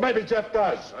hear it. Well, maybe Jeff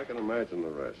does. I can imagine the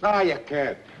rest. No, you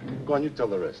can't. Go on, you tell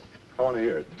the rest. I want to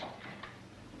hear it.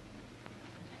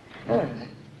 All right.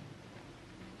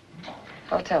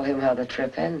 I'll tell him how the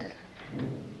trip ended.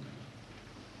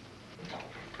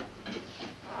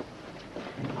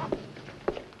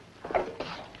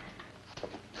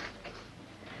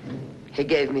 He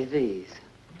gave me these.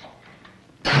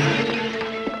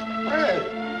 Hey,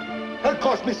 that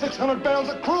cost me 600 barrels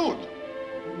of crude.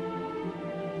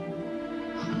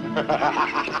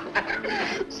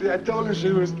 See, I told her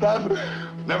she was tough.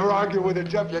 Never argue with her,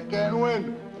 Jeff. You can't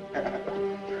win.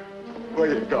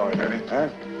 Where you going, honey, huh?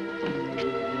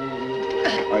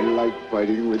 I like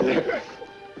fighting with you.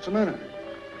 What's the matter?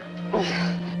 Oh.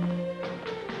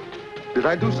 Did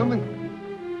I do something?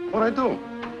 What'd I do?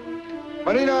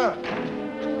 Marina!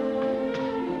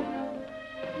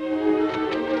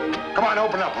 Come on,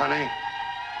 open up, honey.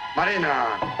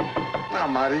 Marina! Now,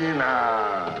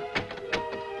 Marina!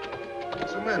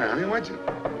 What's the matter, honey?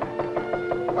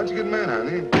 Why'd you get mad,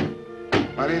 honey?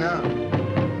 Marina!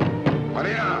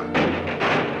 Marina!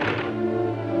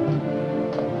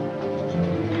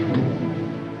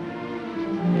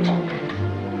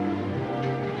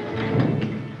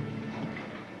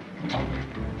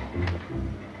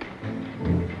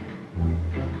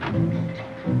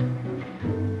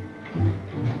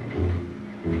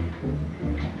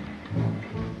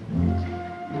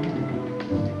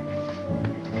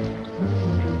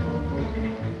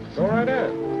 Go right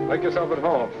in. Make yourself at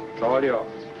home. It's all yours.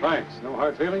 Thanks. No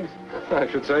hard feelings? I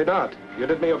should say not. You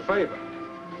did me a favor.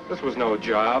 This was no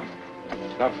job.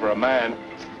 Not for a man.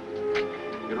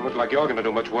 You don't look like you're going to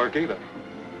do much work either.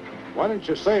 Why don't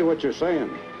you say what you're saying?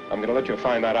 I'm going to let you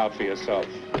find that out for yourself.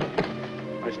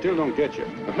 I still don't get you.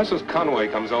 If Mrs. Conway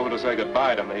comes over to say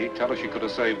goodbye to me, tell her she could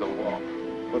have saved the war.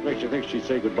 What makes you think she'd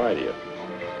say goodbye to you?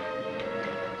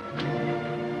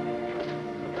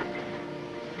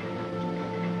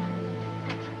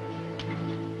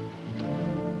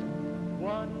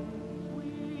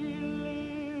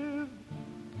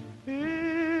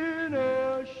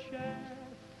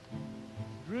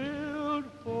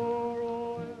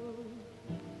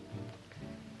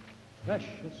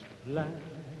 Precious black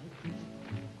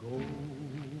gold.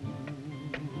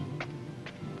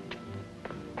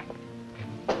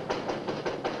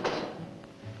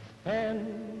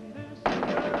 And this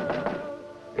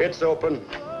girl It's open.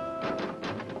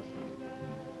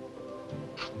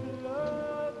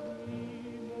 loves me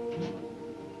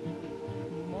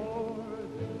more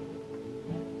than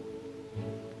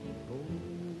gold.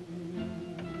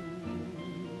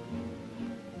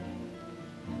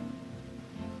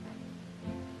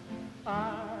 I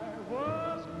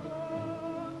was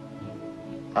born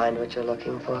Find what you're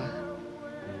looking for?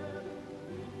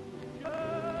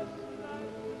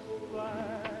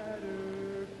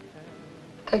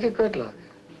 Take a good look.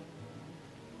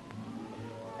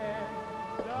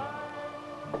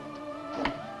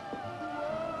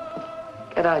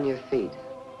 Get on your feet.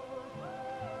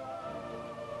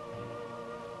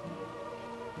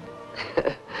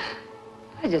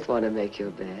 I just want to make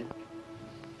your bed.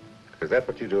 Is that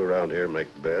what you do around here, make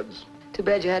beds? Too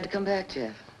bad you had to come back,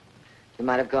 Jeff. We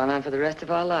might have gone on for the rest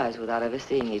of our lives without ever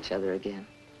seeing each other again.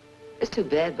 It's too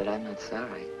bad, but I'm not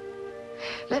sorry.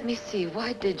 Let me see,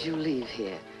 why did you leave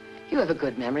here? You have a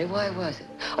good memory. Why was it?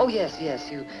 Oh, yes,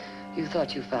 you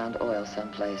thought you found oil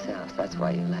someplace else. That's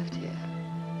why you left here.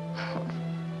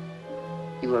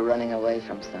 You were running away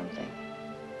from something.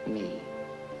 Me.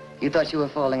 You thought you were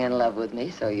falling in love with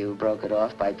me, so you broke it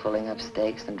off by pulling up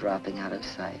stakes and dropping out of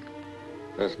sight.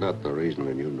 That's not the reason,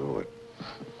 and you know it.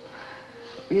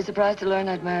 Were you surprised to learn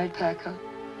I'd married Paco?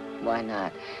 Why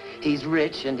not? He's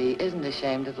rich, and he isn't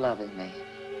ashamed of loving me.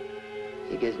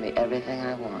 He gives me everything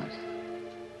I want.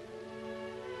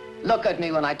 Look at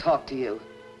me when I talk to you.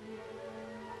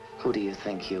 Who do you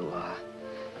think you are?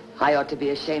 I ought to be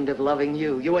ashamed of loving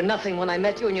you. You were nothing when I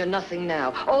met you, and you're nothing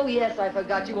now. Oh, yes, I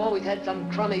forgot you always had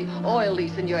some crummy oil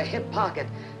lease in your hip pocket.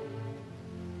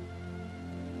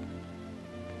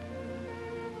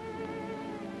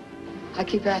 I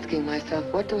keep asking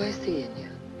myself, what do I see in you?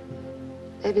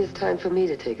 Maybe it's time for me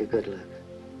to take a good look.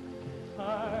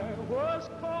 I was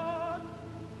caught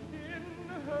in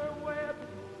her web,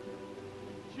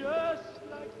 just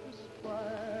like the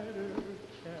spider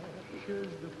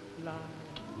captures the fly.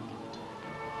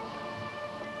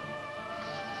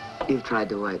 You've tried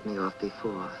to wipe me off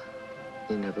before.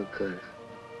 You never could.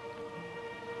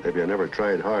 Maybe I never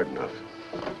tried hard enough.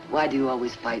 Why do you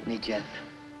always fight me, Jeff?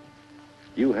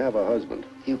 You have a husband.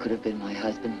 You could have been my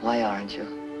husband. Why aren't you?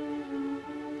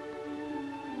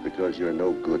 Because you're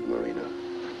no good, Marina.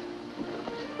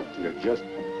 You're just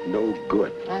no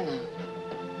good. I know.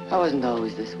 I wasn't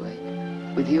always this way.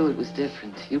 With you, it was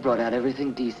different. You brought out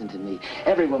everything decent in me.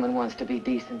 Every woman wants to be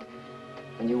decent.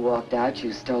 When you walked out,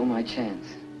 you stole my chance.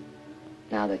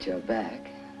 Now that you're back,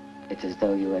 it's as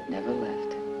though you had never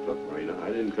left. Look, Marina, I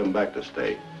didn't come back to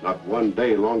stay. Not one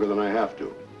day longer than I have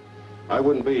to. I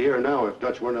wouldn't be here now if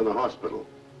Dutch weren't in the hospital.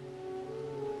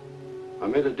 I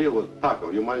made a deal with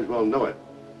Paco. You might as well know it.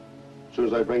 As soon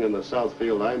as I bring in the South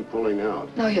Field, I'm pulling out.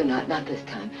 No, you're not. Not this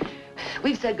time.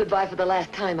 We've said goodbye for the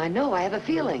last time. I know. I have a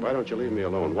feeling. Why don't you leave me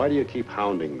alone? Why do you keep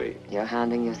hounding me? You're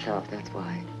hounding yourself, that's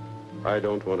why. I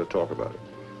don't want to talk about it.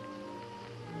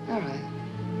 All right.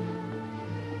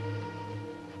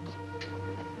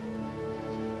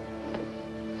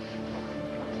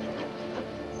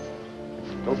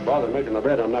 Don't bother making the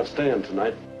bed. I'm not staying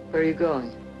tonight. Where are you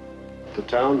going? To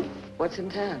town? What's in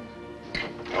town?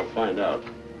 I'll find out.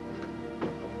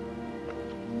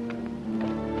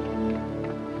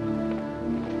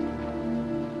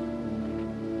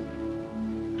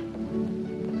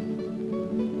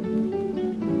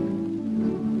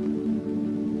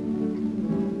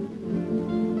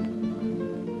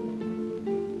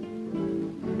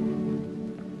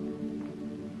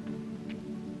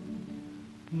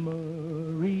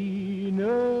 Marina,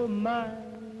 mine,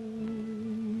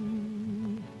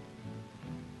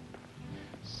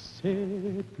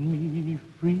 set me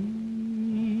free,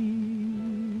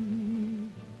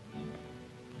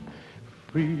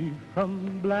 free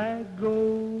from black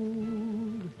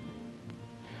gold.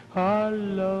 Our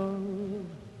love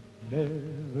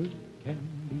never can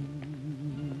be.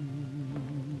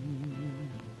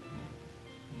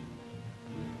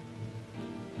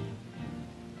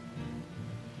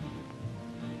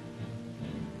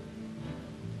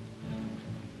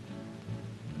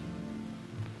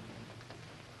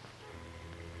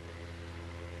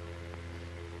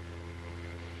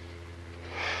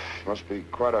 Must be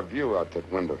quite a view out that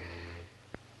window.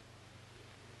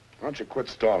 Why don't you quit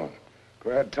stalling?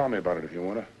 Go ahead, tell me about it if you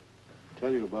want to. Tell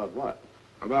you about what?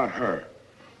 About her.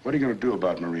 What are you going to do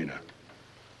about Marina?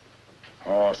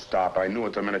 Oh, stop. I knew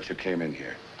it the minute you came in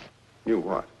here. Knew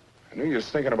what? I knew you was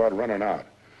thinking about running out.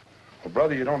 Well,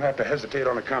 brother, you don't have to hesitate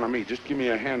on account of me. Just give me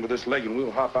a hand with this leg and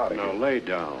we'll hop out of here. Now, lay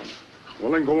down.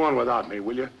 Well, then go on without me,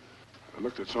 will you? The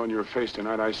look that's on your face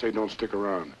tonight, I say don't stick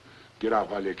around. Get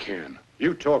out while you can.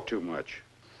 You talk too much.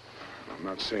 I'm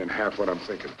not saying half what I'm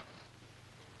thinking.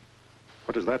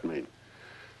 What does that mean?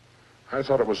 I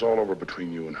thought it was all over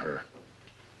between you and her.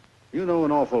 You know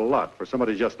an awful lot for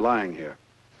somebody just lying here.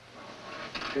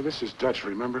 Hey, this is Dutch,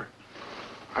 remember?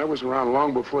 I was around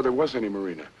long before there was any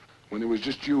Marina, when there was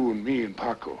just you and me and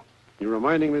Paco. You're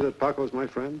reminding me that Paco's my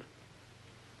friend?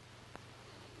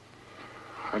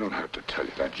 I don't have to tell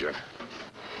you that, Jeff.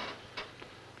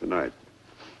 Good night.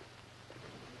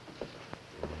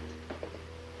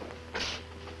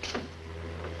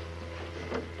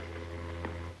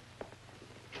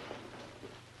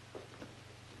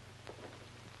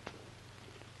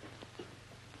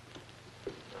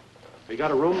 You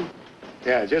got a room?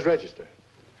 Yeah, just register.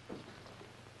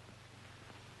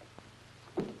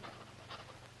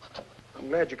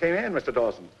 glad you came in, Mr.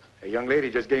 Dawson. A young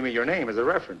lady just gave me your name as a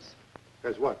reference.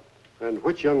 As what? And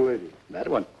which young lady? That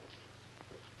one.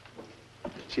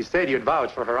 She said you'd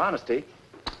vouch for her honesty.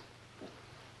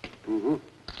 Mm-hmm.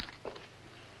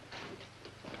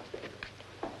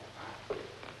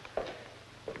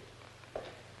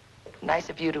 Nice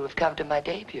of you to have come to my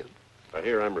debut. I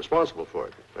hear I'm responsible for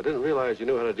it. I didn't realize you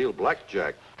knew how to deal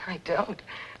blackjack. I don't.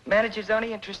 Manager's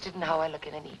only interested in how I look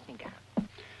in an evening gown.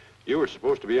 You were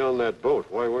supposed to be on that boat.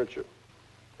 Why weren't you?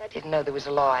 I didn't know there was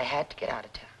a law I had to get out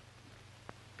of town.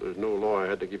 There's no law I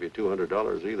had to give you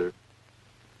 $200 either.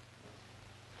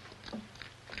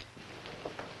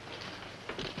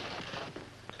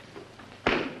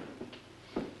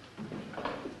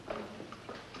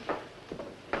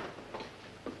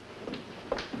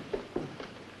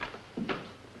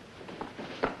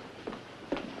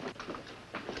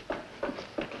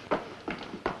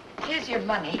 Here's your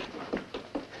money.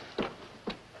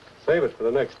 Save it for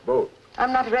the next boat.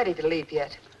 I'm not ready to leave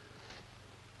yet.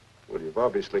 Well, you've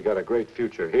obviously got a great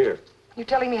future here. You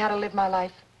telling me how to live my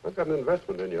life? I've got an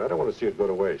investment in you. I don't want to see it go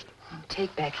to waste.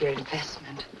 Take back your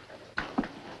investment.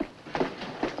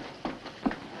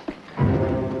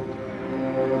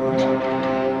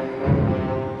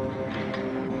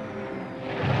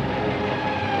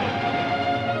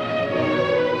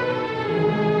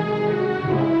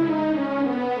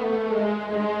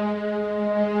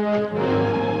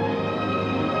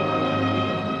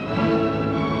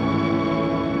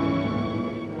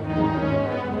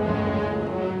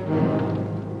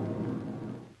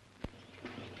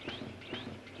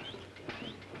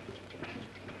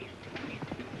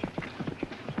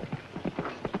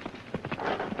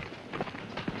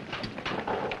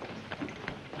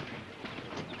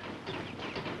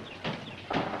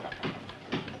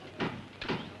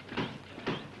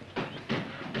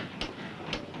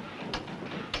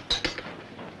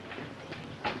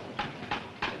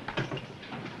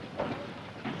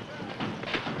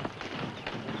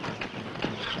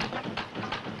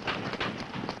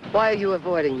 Why are you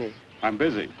avoiding me? I'm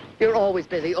busy. You're always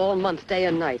busy, all month, day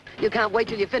and night. You can't wait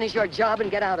till you finish your job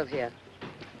and get out of here.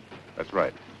 That's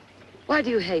right. Why do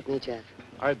you hate me, Jeff?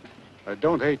 I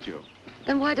don't hate you.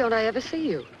 Then why don't I ever see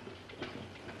you?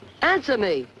 Answer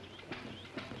me.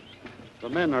 The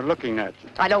men are looking at you.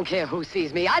 I don't care who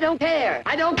sees me. I don't care.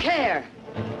 I don't care.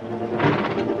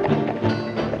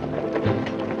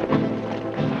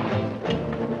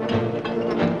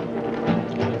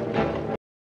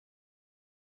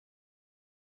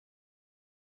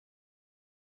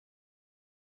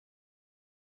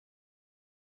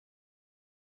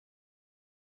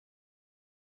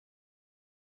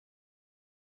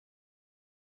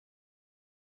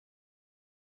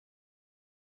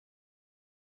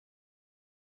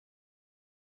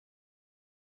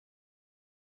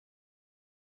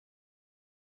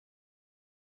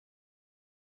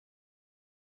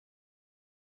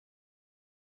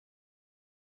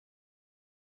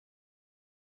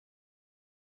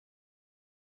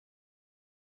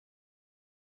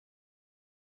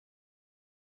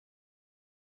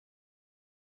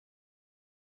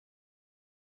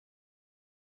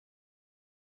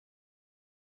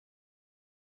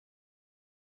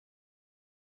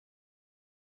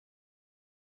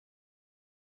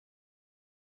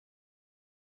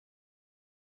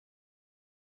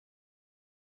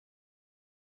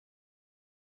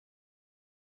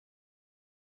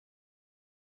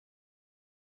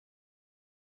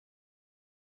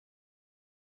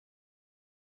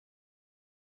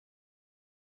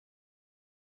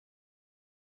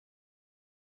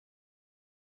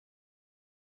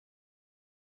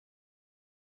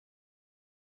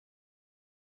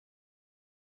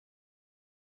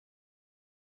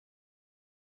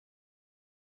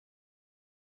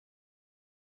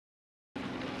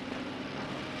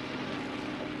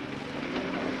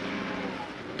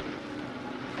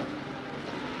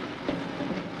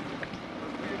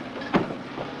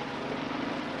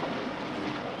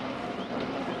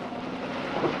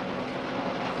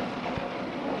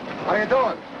 How you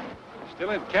doing?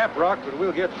 Still in Cap Rock, but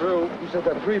we'll get through. You said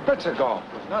that 3 bits ago.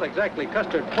 It's not exactly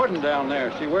custard pudding down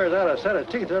there. She wears out a set of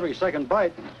teeth every second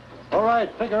bite. All right,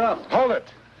 pick her up. Hold it.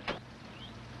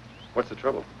 What's the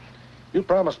trouble? You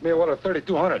promised me a water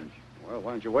 3,200. Well,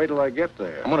 why don't you wait till I get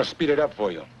there? I'm gonna speed it up for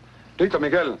you. Tito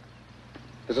Miguel,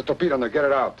 there's a torpedo in there. Get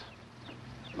it out.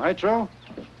 Nitro?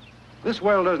 This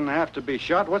well doesn't have to be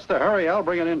shot. What's the hurry? I'll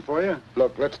bring it in for you.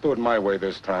 Look, let's do it my way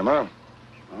this time, huh?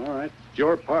 All right, it's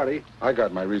your party. I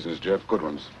got my reasons, Jeff. Good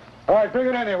ones. All right, bring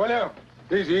it in here, will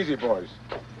you? Easy, easy, boys.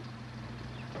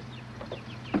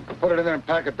 Put it in there and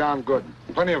pack it down good.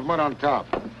 Plenty of mud on top.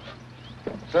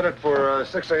 Set it for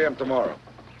 6 a.m. tomorrow.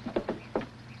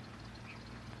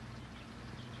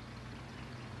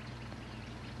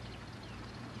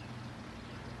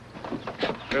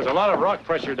 There's a lot of rock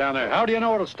pressure down there. How do you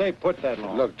know it'll stay put that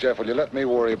long? Look, Jeff, will you let me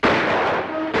worry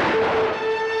about...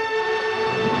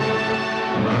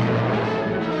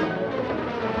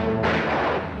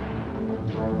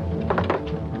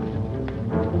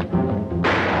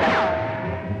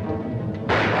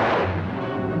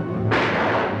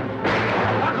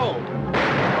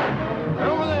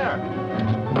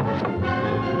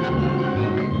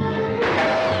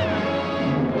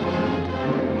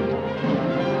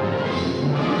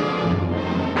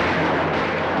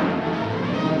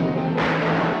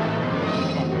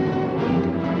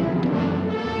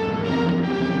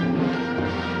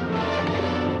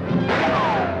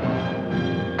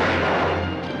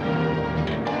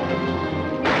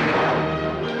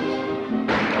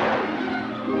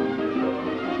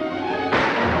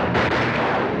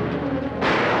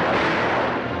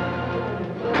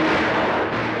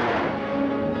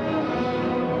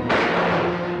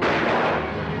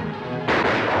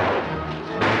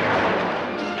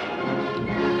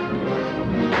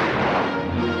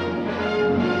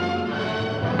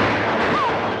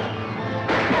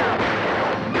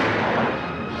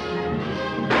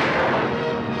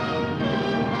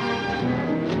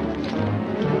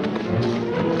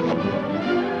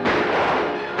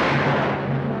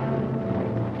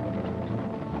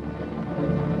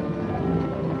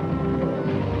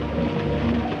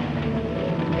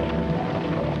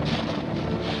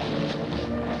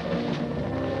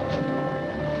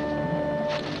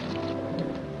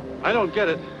 I don't get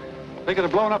it. They could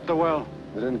have blown up the well.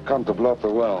 They didn't come to blow up the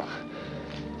well.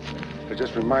 They're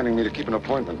just reminding me to keep an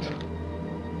appointment.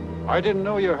 I didn't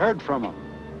know you heard from them.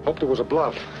 Hoped it was a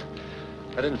bluff.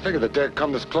 I didn't figure that they'd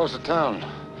come this close to town.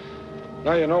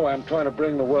 Now you know why I'm trying to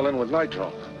bring the well in with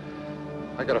nitro.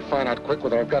 I gotta find out quick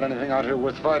whether I've got anything out here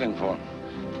worth fighting for.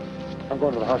 I'm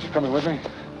going to the house. You coming with me?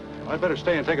 I'd better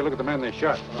stay and take a look at the man they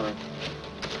shot. All right.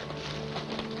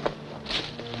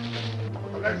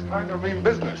 Well, next time they'll mean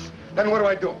business. Then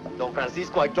what do? Don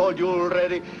Francisco, I told you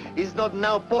already, it's not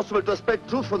now possible to expect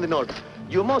troops from the north.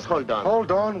 You must hold on.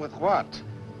 Hold on with what?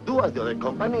 Do as the other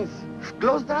companies.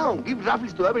 Close down, give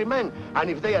rifles to every man, and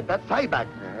if they attack, fight back.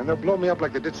 Yeah, and they'll blow me up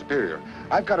like they did Superior.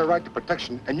 I've got a right to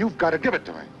protection, and you've got to give it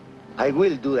to me. I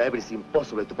will do everything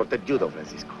possible to protect you, Don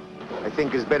Francisco. I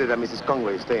think it's better that Mrs.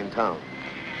 Conway stay in town.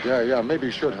 Yeah, maybe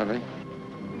you should, honey.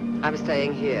 I'm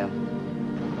staying here.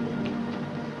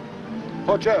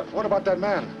 Oh, Jeff, what about that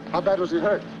man? How bad was he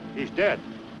hurt? He's dead.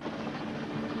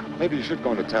 Maybe you should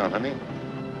go into town, honey.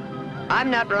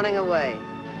 I'm not running away.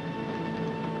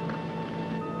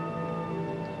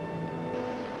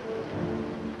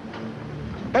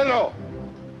 Hello!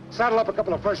 Saddle up a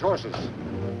couple of fresh horses.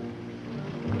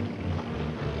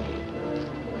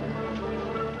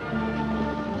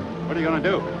 What are you gonna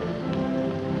do?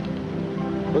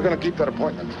 We're gonna keep that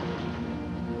appointment.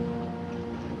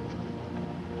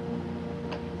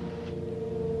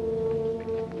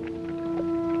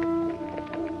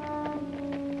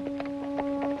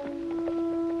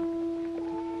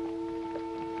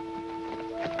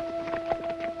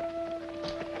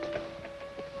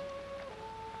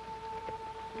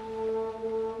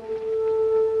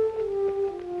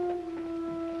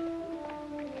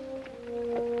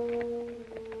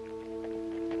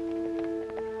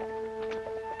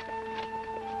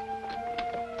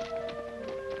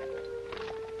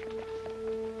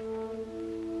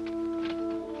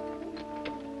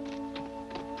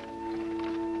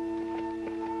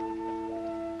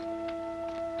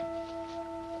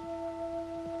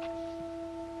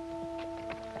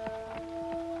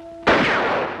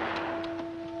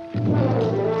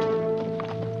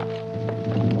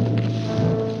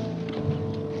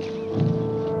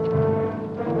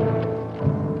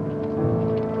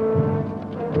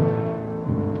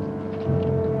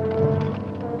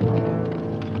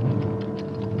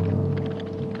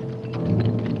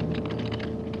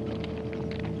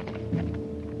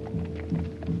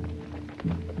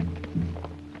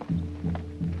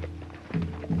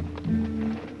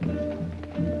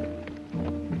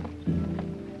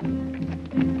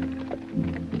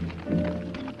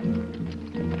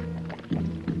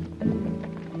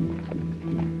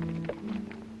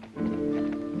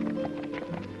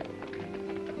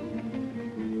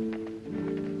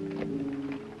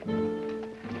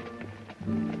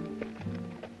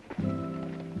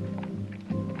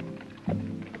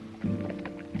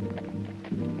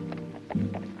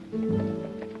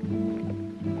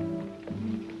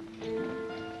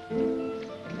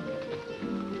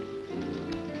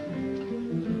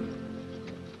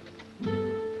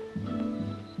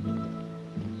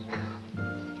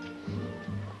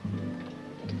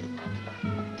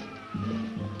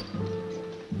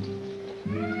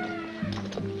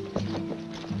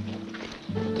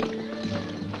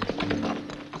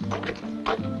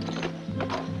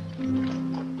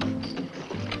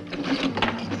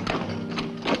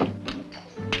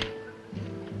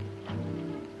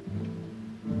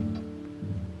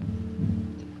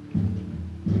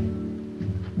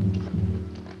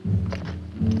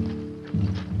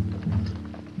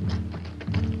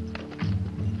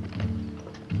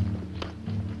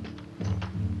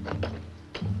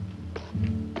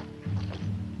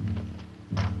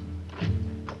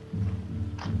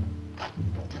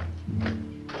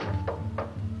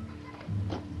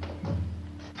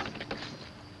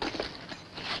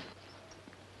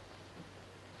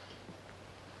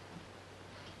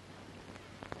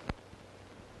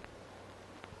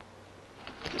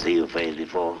 See your face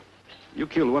before? You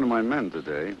killed one of my men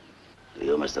today.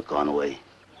 You, Mr. Conway.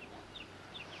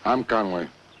 I'm Conway.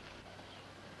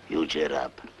 You cheer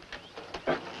up.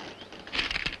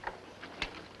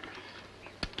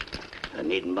 I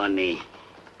need money.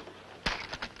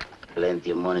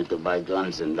 Plenty of money to buy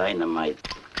guns and dynamite.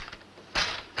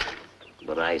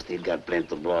 But I still got plenty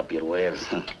to blow up your wells.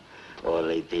 All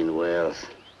 18 wells.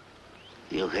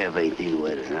 You have 18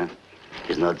 wells, huh?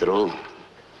 It's not true?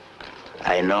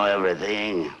 I know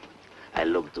everything. I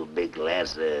look through big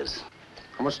glasses.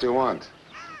 How much do you want?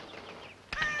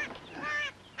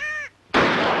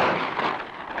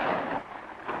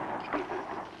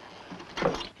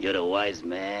 You're a wise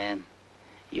man.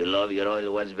 You love your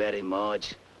oil wells very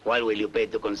much. Why will you pay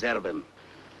to conserve them?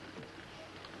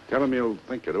 Tell him you'll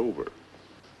think it over.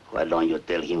 Why don't you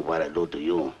tell him what I do to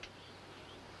you?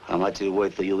 How much is it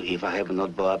worth to you if I have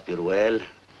not bought up your well?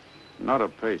 Not a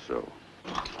peso.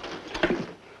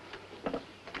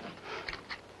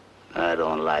 I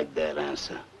don't like that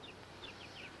answer.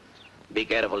 Be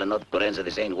careful and not to answer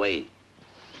the same way.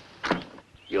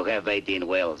 You have 18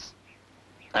 wells.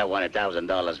 I want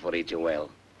 $1,000 for each well.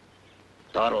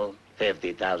 Total,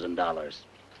 $50,000.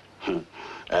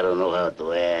 I don't know how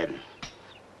to add.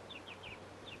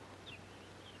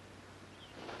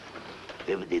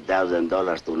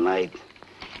 $50,000 tonight.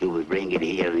 You will bring it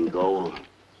here in gold.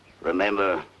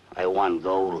 Remember, I want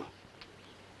gold.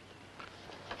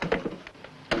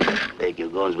 Take your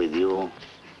guns with you.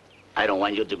 I don't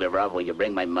want you to be robbed when you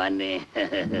bring my money.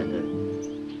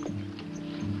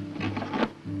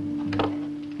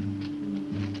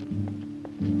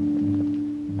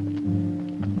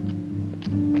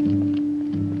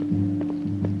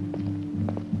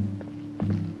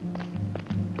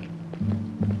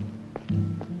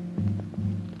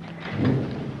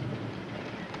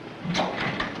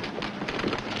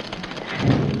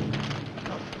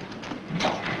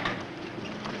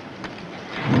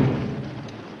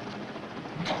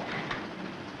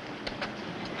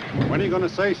 When are you going to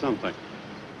say something?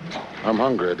 I'm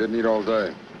hungry. I didn't eat all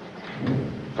day.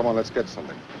 Come on, let's get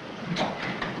something.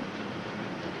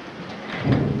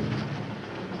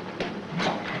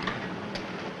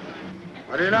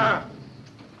 Marina!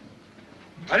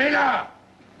 Marina!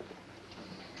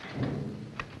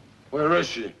 Where is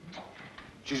she?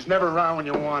 She's never around when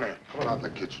you want her. Come on out in the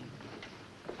kitchen.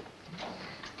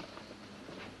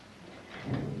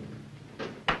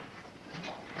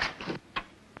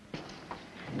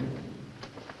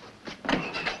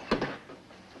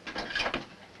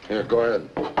 Here, go ahead.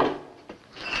 What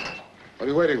are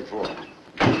you waiting for?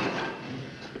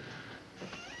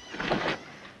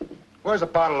 Where's the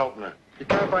bottle opener? You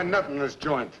can't find nothing in this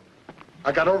joint.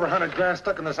 I got over 100 grand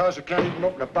stuck in this house. You can't even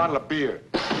open a bottle of beer.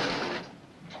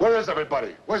 Where is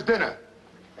everybody? Where's dinner?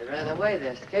 They ran away.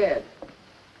 They're scared.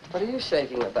 What are you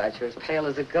shaking about? You're as pale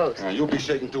as a ghost. You'll be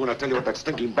shaking too, and I'll tell you what that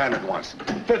stinking bandit wants.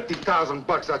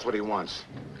 $50,000, that's what he wants.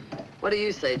 What do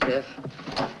you say, Jeff?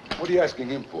 What are you asking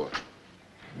him for?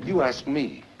 You ask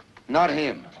me, not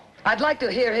him. I'd like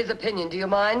to hear his opinion. Do you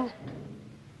mind?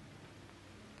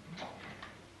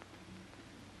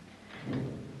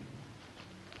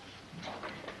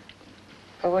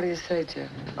 Well, what do you say, Jeff?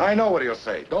 I know what he'll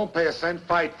say. Don't pay a cent,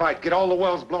 fight, fight. Get all the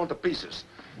wells blown to pieces.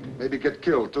 Maybe get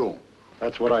killed, too.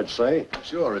 That's what I'd say.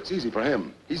 Sure, it's easy for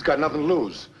him. He's got nothing to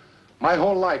lose. My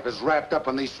whole life is wrapped up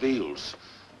in these fields.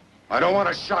 I don't want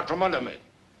a shot from under me.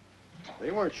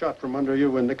 They weren't shot from under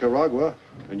you in Nicaragua,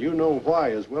 and you know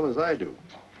why as well as I do.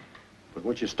 But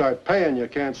once you start paying, you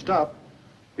can't stop.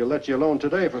 He'll let you alone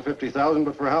today for $50,000,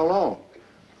 but for how long?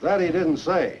 That he didn't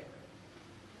say.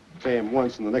 Pay him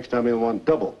once, and the next time he'll want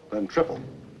double, then triple.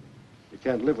 You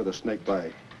can't live with a snake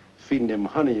by feeding him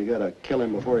honey. You gotta kill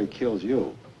him before he kills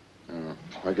you.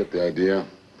 I get the idea.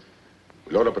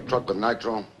 We load up a truck with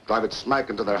nitro, drive it smack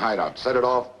into their hideout, set it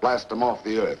off, blast them off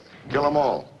the earth. Kill them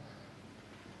all.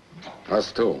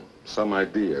 Us too. Some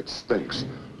idea. It stinks.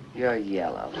 You're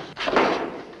yellow.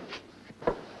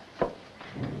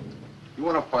 You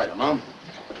want to fight him, huh?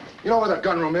 You know where the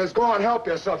gunroom is. Go on, help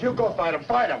yourself. You go fight him.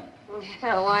 Fight him.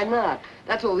 Hell, why not?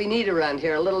 That's what we need around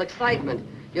here, a little excitement.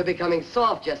 You're becoming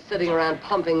soft just sitting around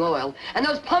pumping oil. And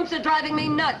those pumps are driving me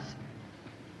nuts.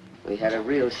 If we had a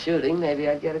real shooting, maybe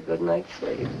I'd get a good night's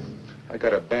sleep. I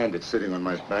got a bandit sitting on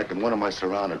my back, and what am I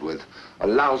surrounded with? A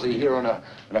lousy hero and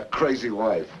a crazy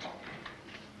wife.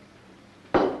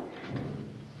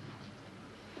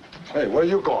 Hey, where are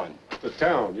you going? To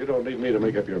town. You don't need me to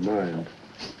make up your mind.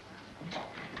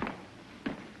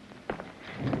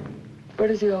 Where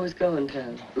does he always go in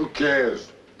town? Who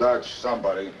cares? Dodge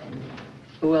somebody.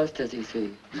 Who else does he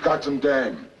see? He's got some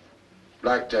dame.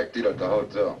 Blackjack dealer at the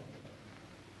hotel.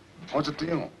 What's it to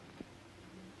you?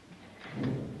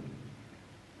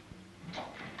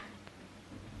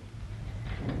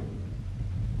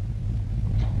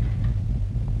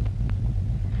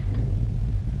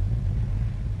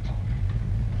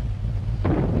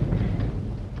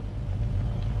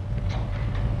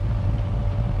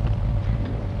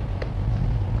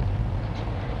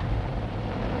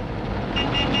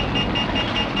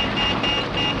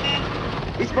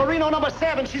 It's Marina number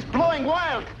 7. She's blowing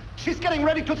wild. She's getting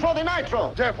ready to throw the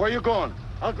nitro. Jeff, where you going?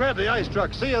 I'll grab the ice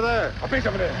truck. See you there.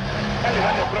 Apísame there.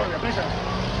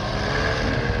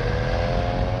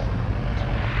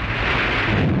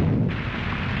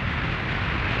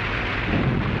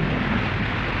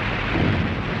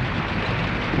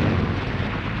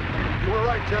 You were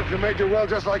right, Jeff. You made your well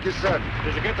just like you said.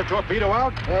 Did you get the torpedo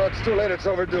out? Oh, it's too late. It's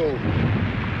overdue.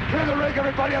 Clear the rig,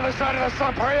 everybody on the side of the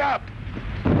sump. Hurry up.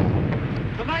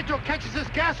 The nitro catches this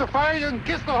gasifier and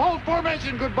kiss the whole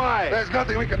formation goodbye. There's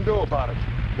nothing we can do about it.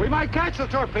 We might catch the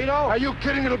torpedo. Are you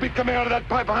kidding? It'll be coming out of that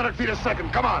pipe 100 feet a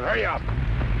second. Come on, hurry up.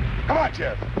 Come on,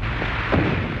 Jeff.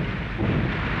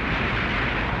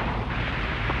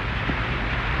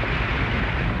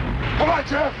 Come on,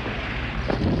 Jeff.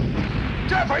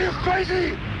 Jeff, are you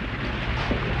crazy?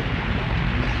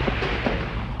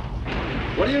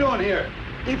 What are you doing here?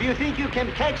 If you think you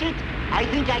can catch it, I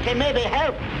think I can maybe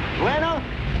help. Bueno?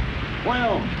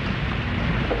 Bueno.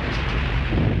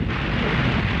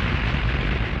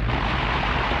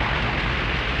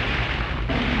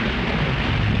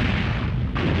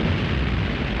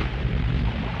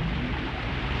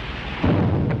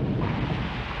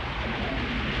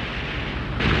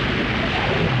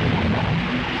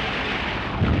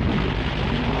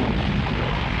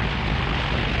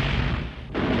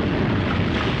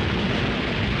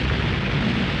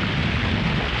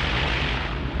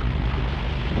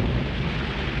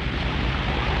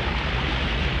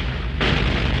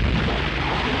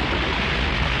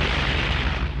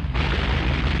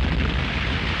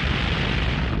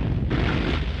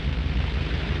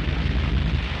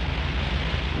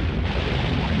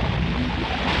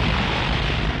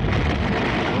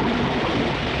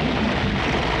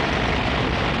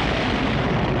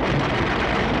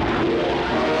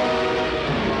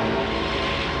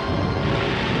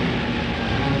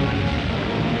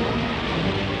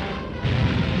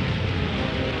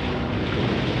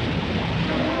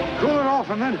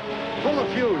 And then pull the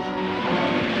fuse.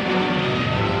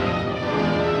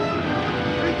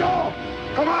 Rico!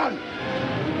 Come on!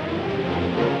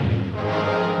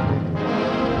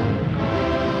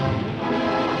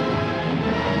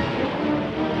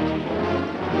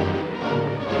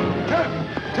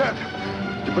 Jeff!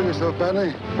 Did you bring yourself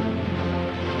badly?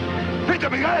 Peter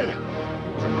Miguel!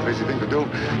 That's a crazy thing to do.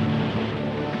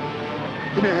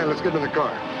 Give me a hand. Let's get into the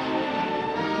car.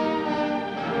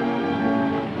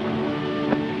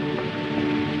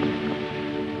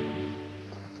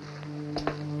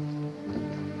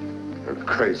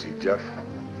 Crazy, Jeff.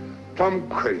 Plumb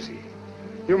crazy.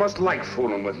 You must like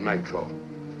fooling with nitro.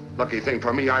 Lucky thing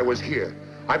for me, I was here.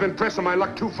 I've been pressing my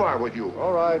luck too far with you.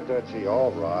 All right, Dutchie,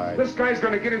 all right. This guy's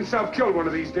gonna get himself killed one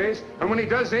of these days, and when he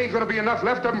does, there ain't gonna be enough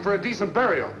left of him for a decent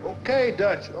burial. Okay,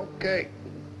 Dutch, okay.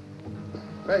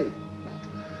 Hey,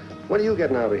 what are you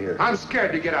getting out of here? I'm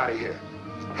scared to get out of here.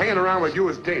 Hanging around with you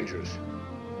is dangerous.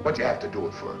 What'd you have to do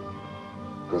it for?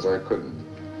 Because I couldn't.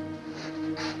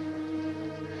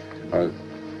 I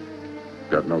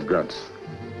got no guts.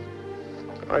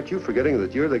 Aren't you forgetting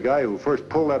that you're the guy who first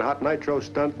pulled that hot nitro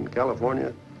stunt in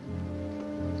California?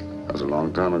 That was a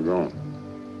long time ago.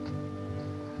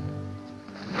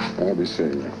 I'll be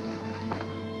seeing you.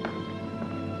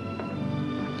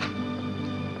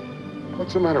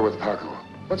 What's the matter with Paco?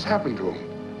 What's happened to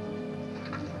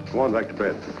him? Go on back to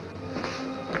bed.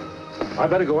 I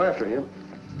better go after him.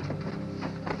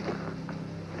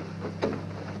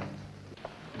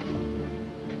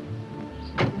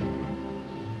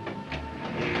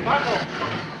 Paco!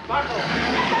 Paco!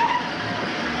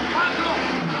 Paco!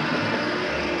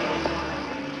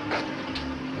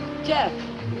 Jeff.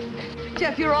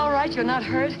 Jeff, you're all right? You're not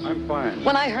hurt? I'm fine.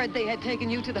 When I heard they had taken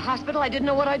you to the hospital, I didn't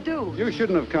know what I'd do. You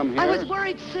shouldn't have come here. I was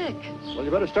worried sick. Well,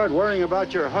 you better start worrying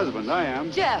about your husband. I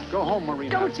am. Jeff. Go home,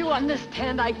 Marina. Don't you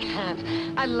understand? I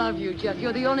can't. I love you, Jeff.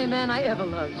 You're the only man I ever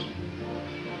loved.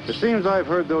 It seems I've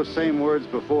heard those same words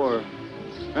before.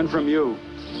 And from you.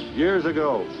 Years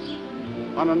ago.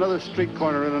 On another street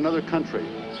corner in another country.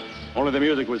 Only the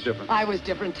music was different. I was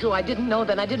different, too. I didn't know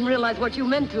then. I didn't realize what you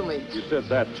meant to me. You said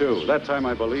that, too. That time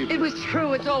I believed you. It was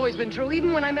true. It's always been true,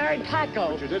 even when I married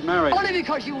Paco. But you did marry me. Only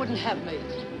because you wouldn't have me.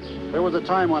 There was a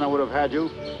time when I would have had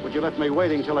you, but you left me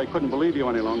waiting till I couldn't believe you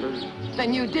any longer.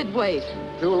 Then you did wait.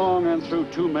 Too long and through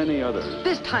too many others.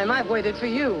 This time I've waited for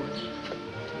you.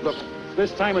 Look,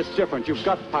 this time it's different. You've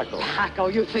got Paco. Paco,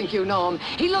 you think you know him.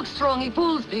 He looks strong, he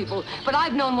fools people, but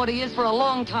I've known what he is for a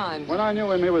long time. When I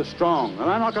knew him, he was strong, and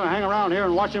I'm not going to hang around here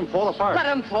and watch him fall apart. Let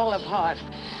him fall apart.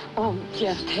 Oh,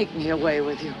 Jeff, take me away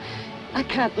with you. I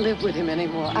can't live with him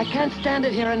anymore. I can't stand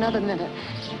it here another minute.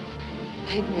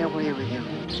 Take me away with you.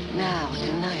 Now,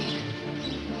 tonight.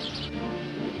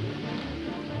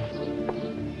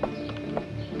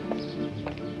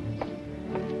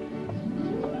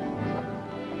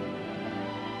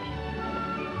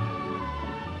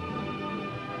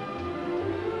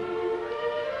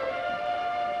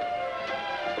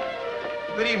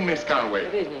 Good evening, Miss Conway.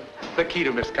 Good evening. The key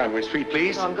to Miss Conway Street,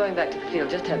 please. No, I'm going back to the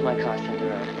field. Just have my car sent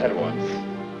around. At once.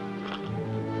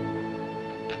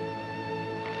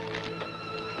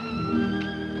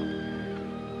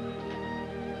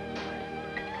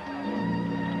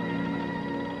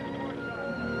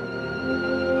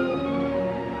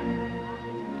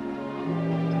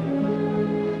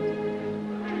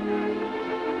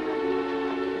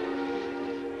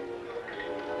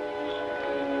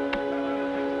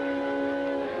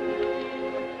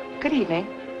 Good evening.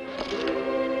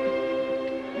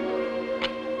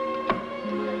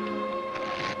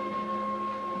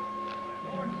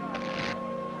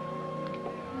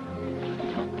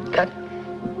 Cut.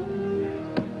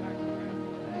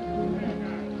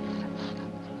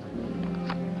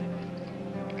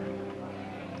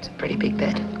 It's a pretty big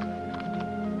bed.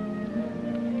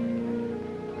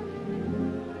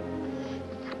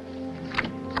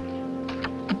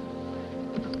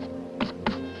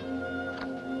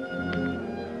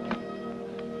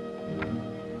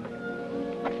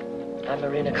 I'm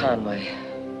Marina Conway.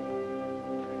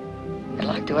 I'd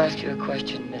like to ask you a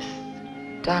question, Miss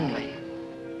Donnelly.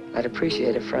 I'd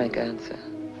appreciate a frank answer.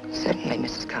 Certainly,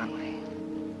 Mrs. Conway.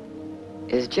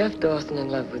 Is Jeff Dawson in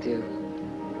love with you?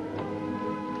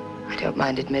 I don't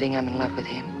mind admitting I'm in love with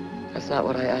him. That's not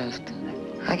what I asked.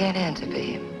 I can't answer for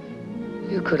him.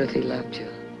 You could if he loved you.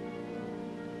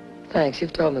 Thanks,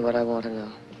 you've told me what I want to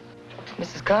know.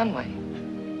 Mrs. Conway,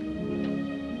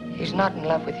 he's not in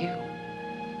love with you.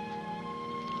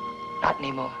 Not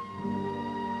anymore.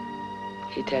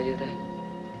 He tell you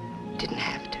that? Didn't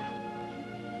have to.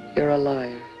 You're a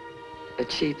liar. A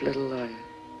cheap little liar.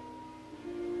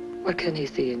 What can he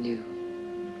see in you?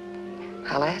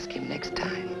 I'll ask him next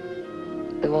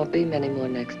time. There won't be many more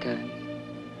next time.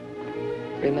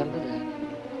 Remember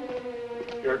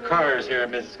that. Your car is here,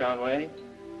 Mrs. Conway.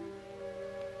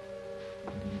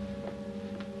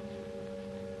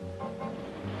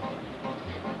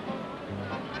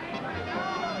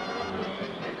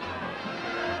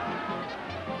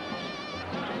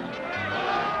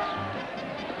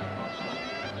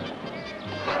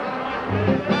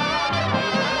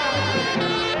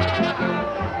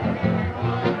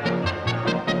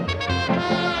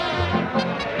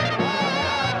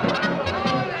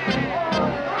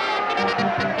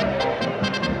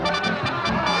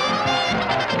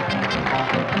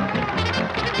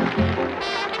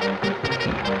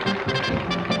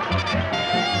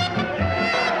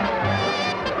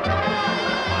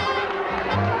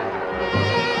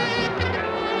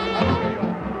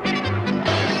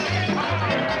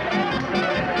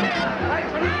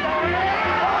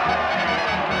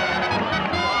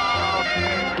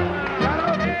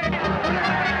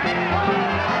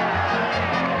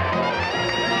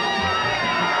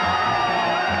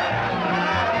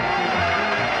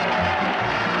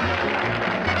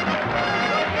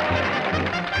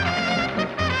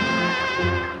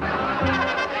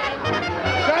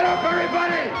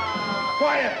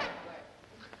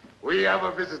 We have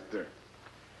a visitor.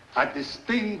 A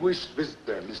distinguished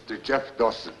visitor, Mr. Jeff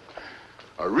Dawson.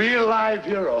 A real live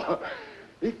hero.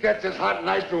 He catches hot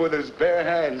nitro with his bare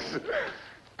hands.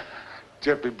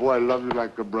 Jeffy, boy, I love you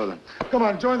like a brother. Come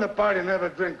on, join the party and have a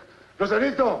drink.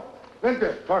 Rosarito,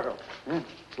 vente, Paco.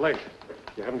 It's late.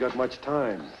 You haven't got much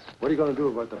time. What are you going to do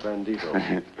about the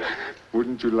bandito?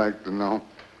 Wouldn't you like to know?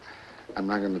 I'm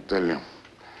not going to tell you.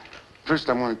 First,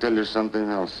 I want to tell you something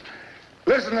else.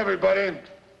 Listen, everybody.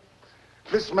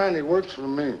 This man, he works for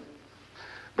me.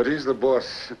 But he's the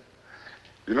boss.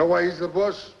 You know why he's the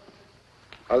boss?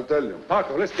 I'll tell you.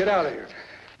 Paco, let's get out of here.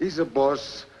 He's a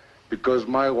boss because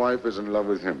my wife is in love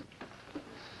with him.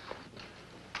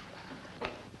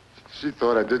 She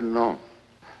thought I didn't know.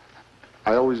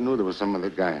 I always knew there was some other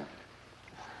guy.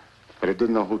 But I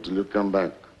didn't know who till you come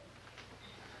back.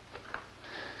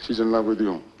 She's in love with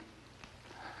you.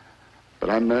 But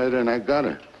I married her and I got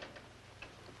her.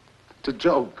 It's a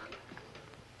joke.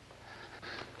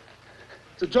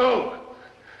 It's a joke.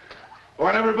 I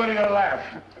want everybody to laugh.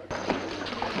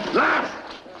 Laugh!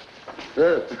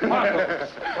 Yeah.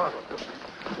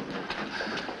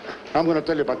 I'm going to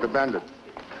tell you about the bandit.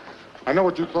 I know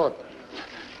what you thought.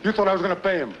 You thought I was going to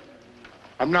pay him.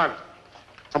 I'm not.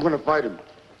 I'm going to fight him.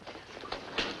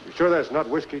 You sure that's not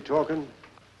whiskey talking?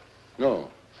 No.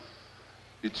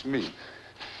 It's me.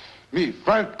 Me,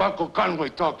 Frank Paco Conway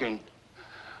talking.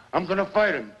 I'm going to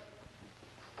fight him.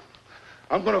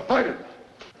 I'm going to fight him.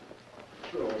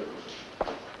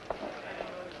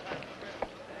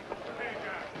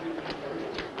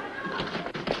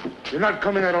 You're not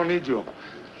coming, I don't need you.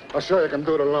 I'll show you I can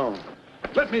do it alone.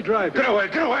 Let me drive you. Get away,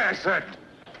 I said.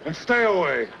 And stay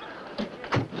away.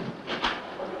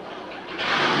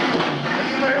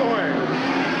 And stay away.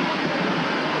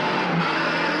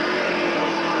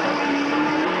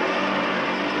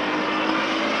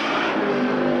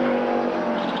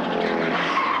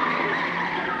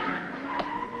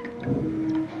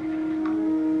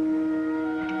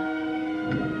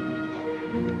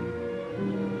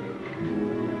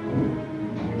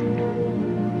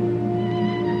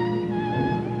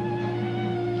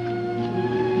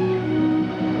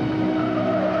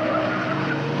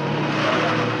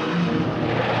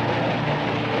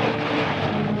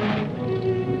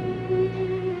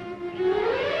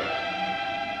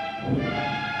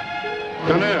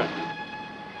 Come here.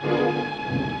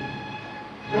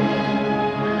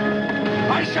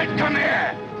 I said come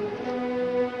here!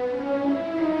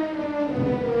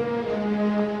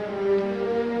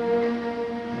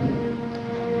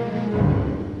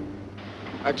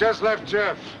 I just left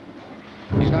Jeff.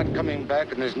 He's not coming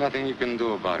back, and there's nothing you can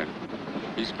do about it.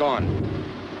 He's gone.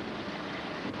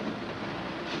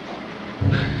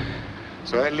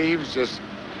 So that leaves just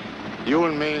you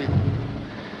and me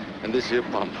and this here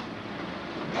pump.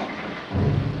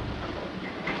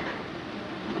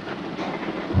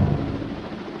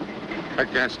 I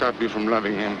can't stop you from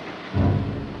loving him.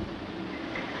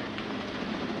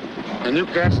 And you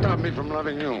can't stop me from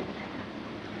loving you.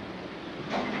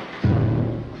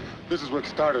 This is what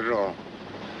started it all.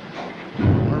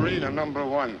 Marina,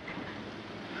 #1.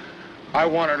 I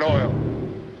wanted oil.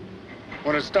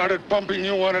 When it started pumping,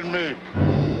 you wanted me.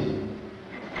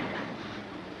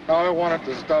 Now I want it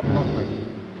to stop pumping.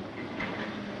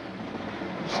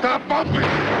 Stop pumping!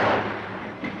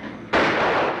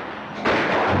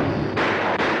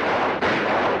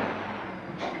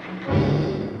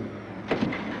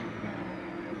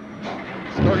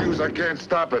 It's no use, I can't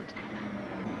stop it.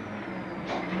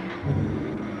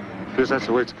 Guess that's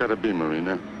the way it's gotta be,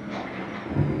 Marina.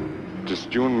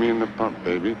 Just you and me in the pump,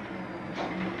 baby.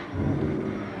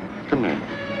 Come here.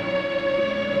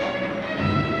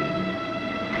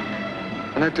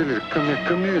 And I tell you to come here,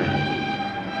 come here.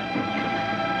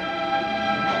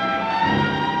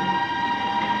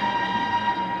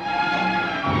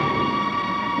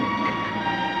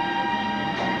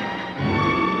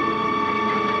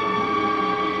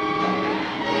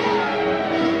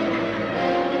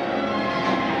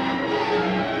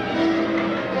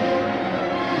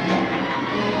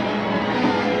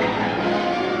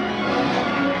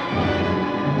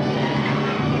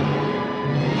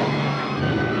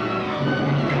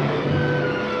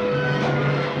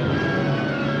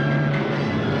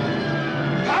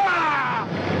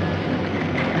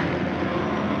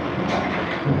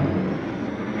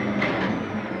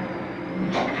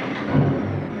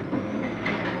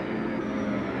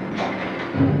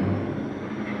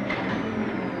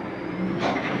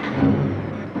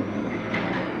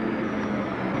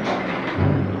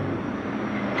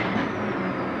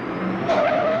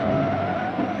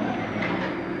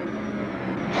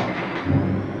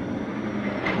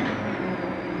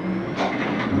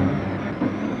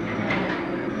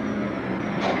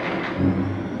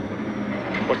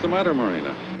 What's the matter,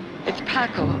 Marina? It's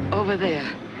Paco over there.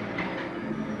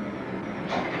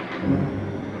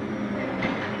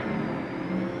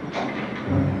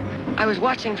 I was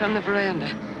watching from the veranda.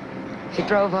 He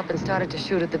drove up and started to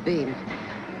shoot at the beam.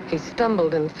 He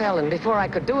stumbled and fell, and before I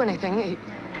could do anything, he...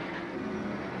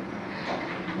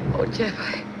 Oh, Jeff,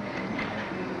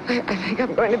 I think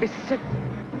I'm going to be sick.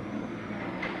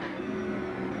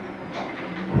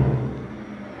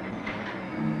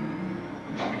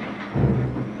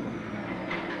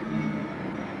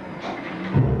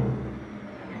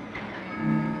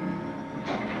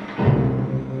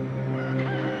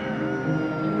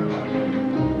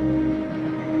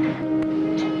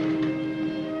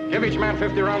 Give each man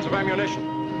 50 rounds of ammunition.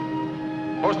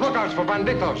 Post lookouts for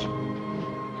banditos.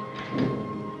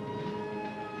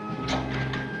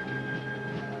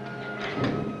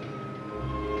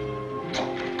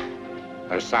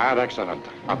 A sad accident.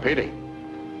 A pity.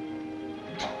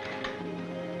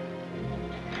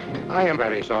 I am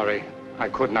very sorry. I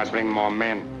could not bring more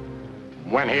men.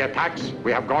 When he attacks,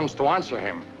 we have guns to answer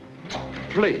him.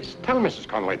 Please, tell Mrs.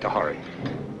 Conway to hurry.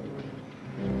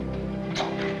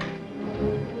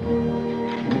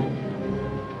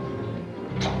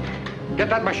 Get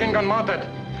that machine gun mounted.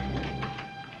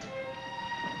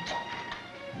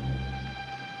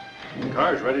 The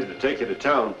car's ready to take you to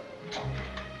town.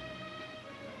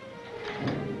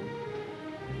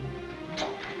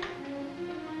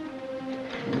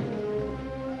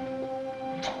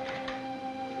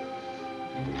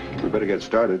 We better get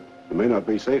started. It may not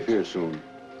be safe here soon.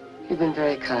 You've been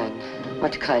very kind.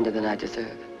 Much kinder than I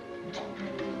deserve.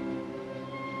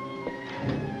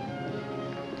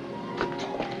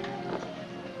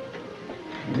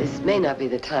 This may not be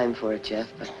the time for it, Jeff,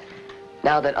 but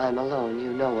now that I'm alone,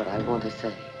 you know what I want to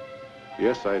say.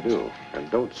 Yes, I do.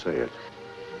 And don't say it.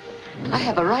 I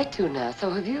have a right to now, so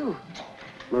have you.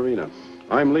 Marina,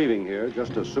 I'm leaving here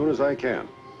just as soon as I can.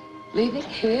 Leaving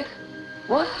here?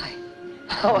 Why?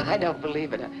 Oh, I don't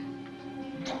believe it.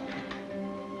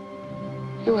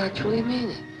 You actually mean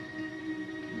it.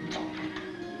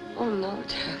 Oh, no,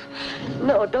 Jeff.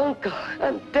 No, don't go.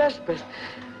 I'm desperate.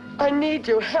 I need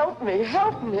you. Help me.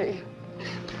 Help me.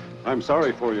 I'm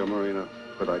sorry for you, Marina,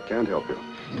 but I can't help you.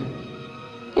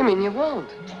 You mean you won't?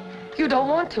 You don't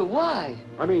want to. Why?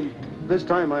 I mean, this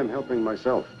time I'm helping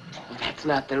myself. Well, that's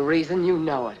not the reason. You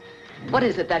know it. What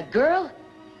is it, that girl?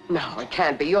 No, it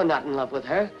can't be. You're not in love with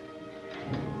her.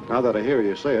 Now that I hear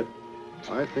you say it,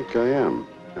 I think I am.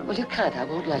 Well, you can't. I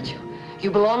won't let you.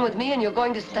 You belong with me, and you're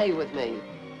going to stay with me.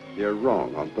 You're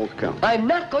wrong on both counts. I'm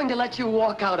not going to let you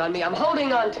walk out on me. I'm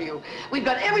holding on to you. We've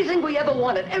got everything we ever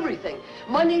wanted, everything.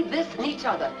 Money, this, and each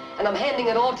other. And I'm handing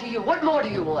it all to you. What more do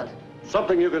you want?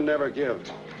 Something you can never give.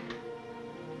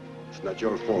 It's not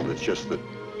your fault. It's just that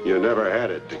you never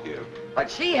had it to give. But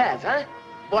she has, huh?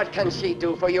 What can she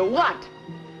do for you? What?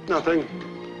 Nothing.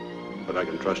 But I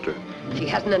can trust her. She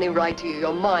hasn't any right to you.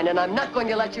 You're mine, and I'm not going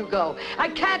to let you go. I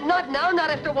can't, not now, not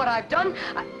after what I've done.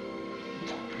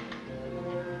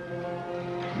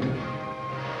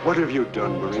 What have you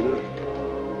done, Marina?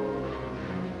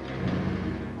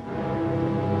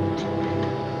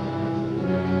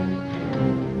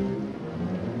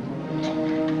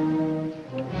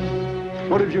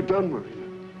 What have you done,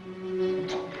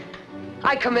 Marina?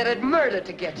 I committed murder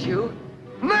to get you.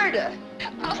 Murder!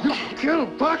 You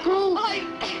killed Paco? I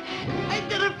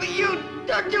did it for you.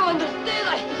 Don't you understand?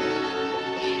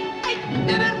 I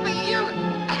did it for you.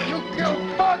 You killed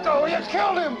Paco. You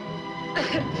killed him.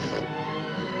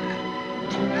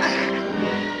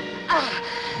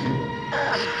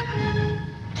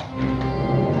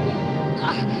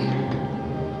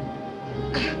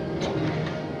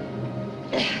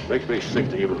 Makes me sick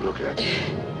to even look at.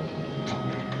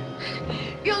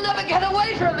 You'll never get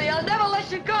away from me. I'll never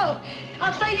let you go.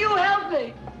 I'll say you helped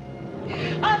me.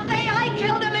 I'll say I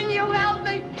killed him and you helped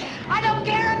me. I don't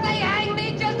care if they hang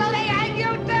me, just so they hang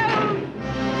you too.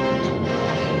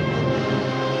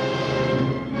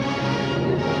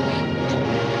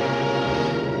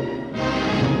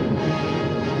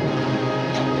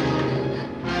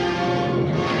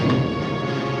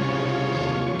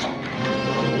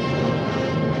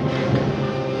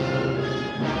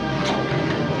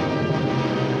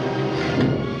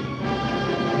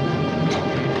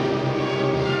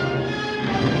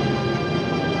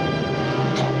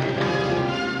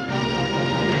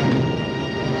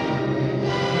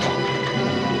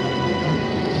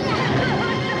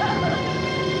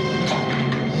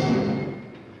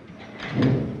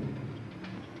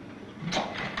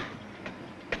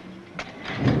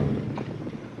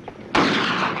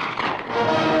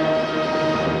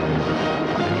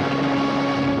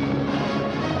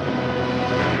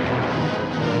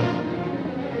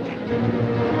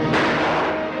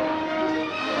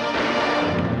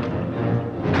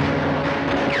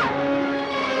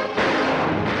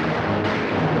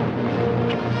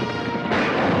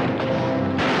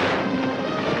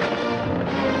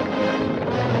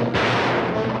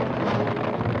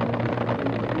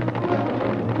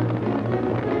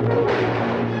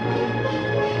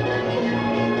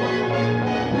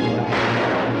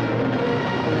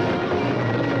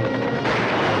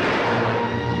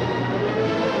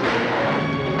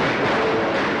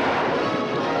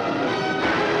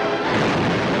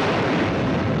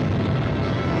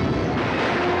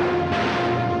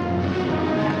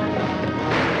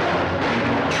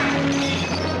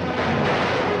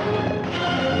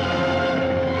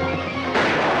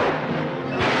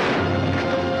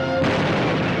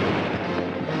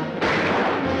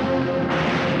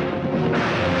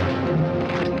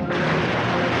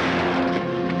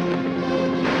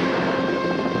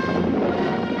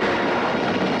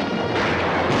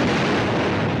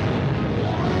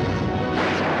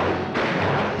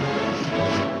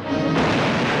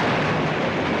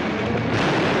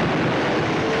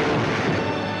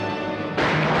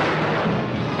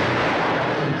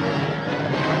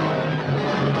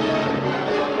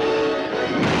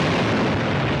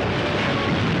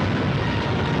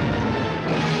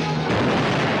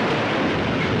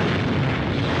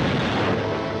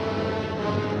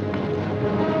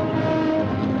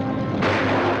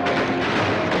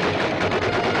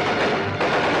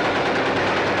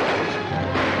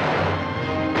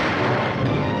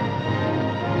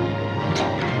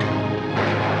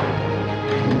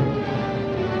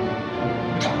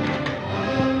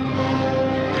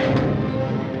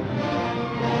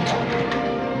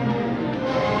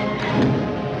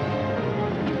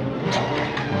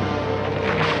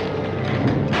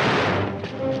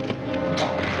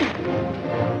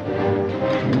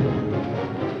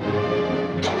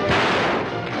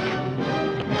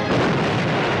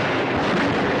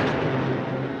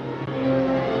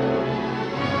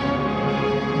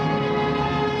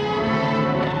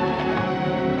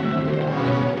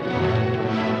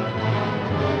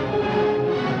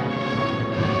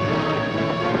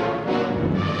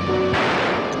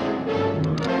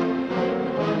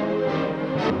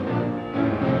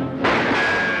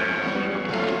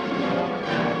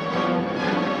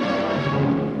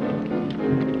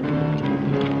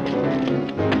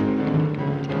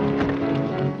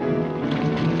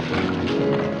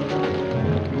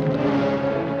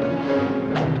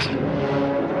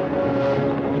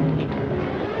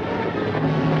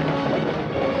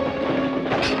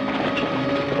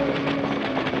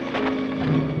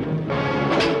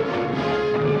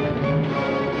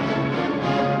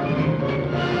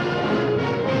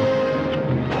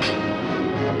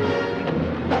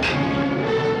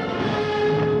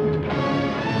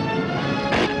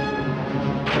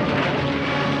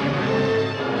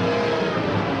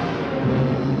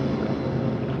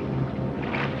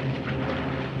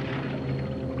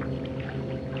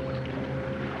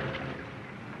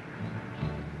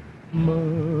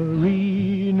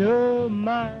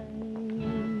 mine.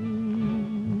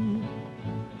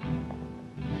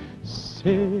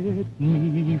 Set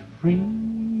me free,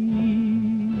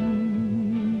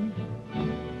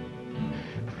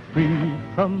 free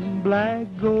from black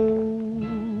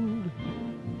gold.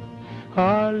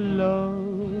 Our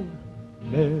love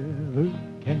never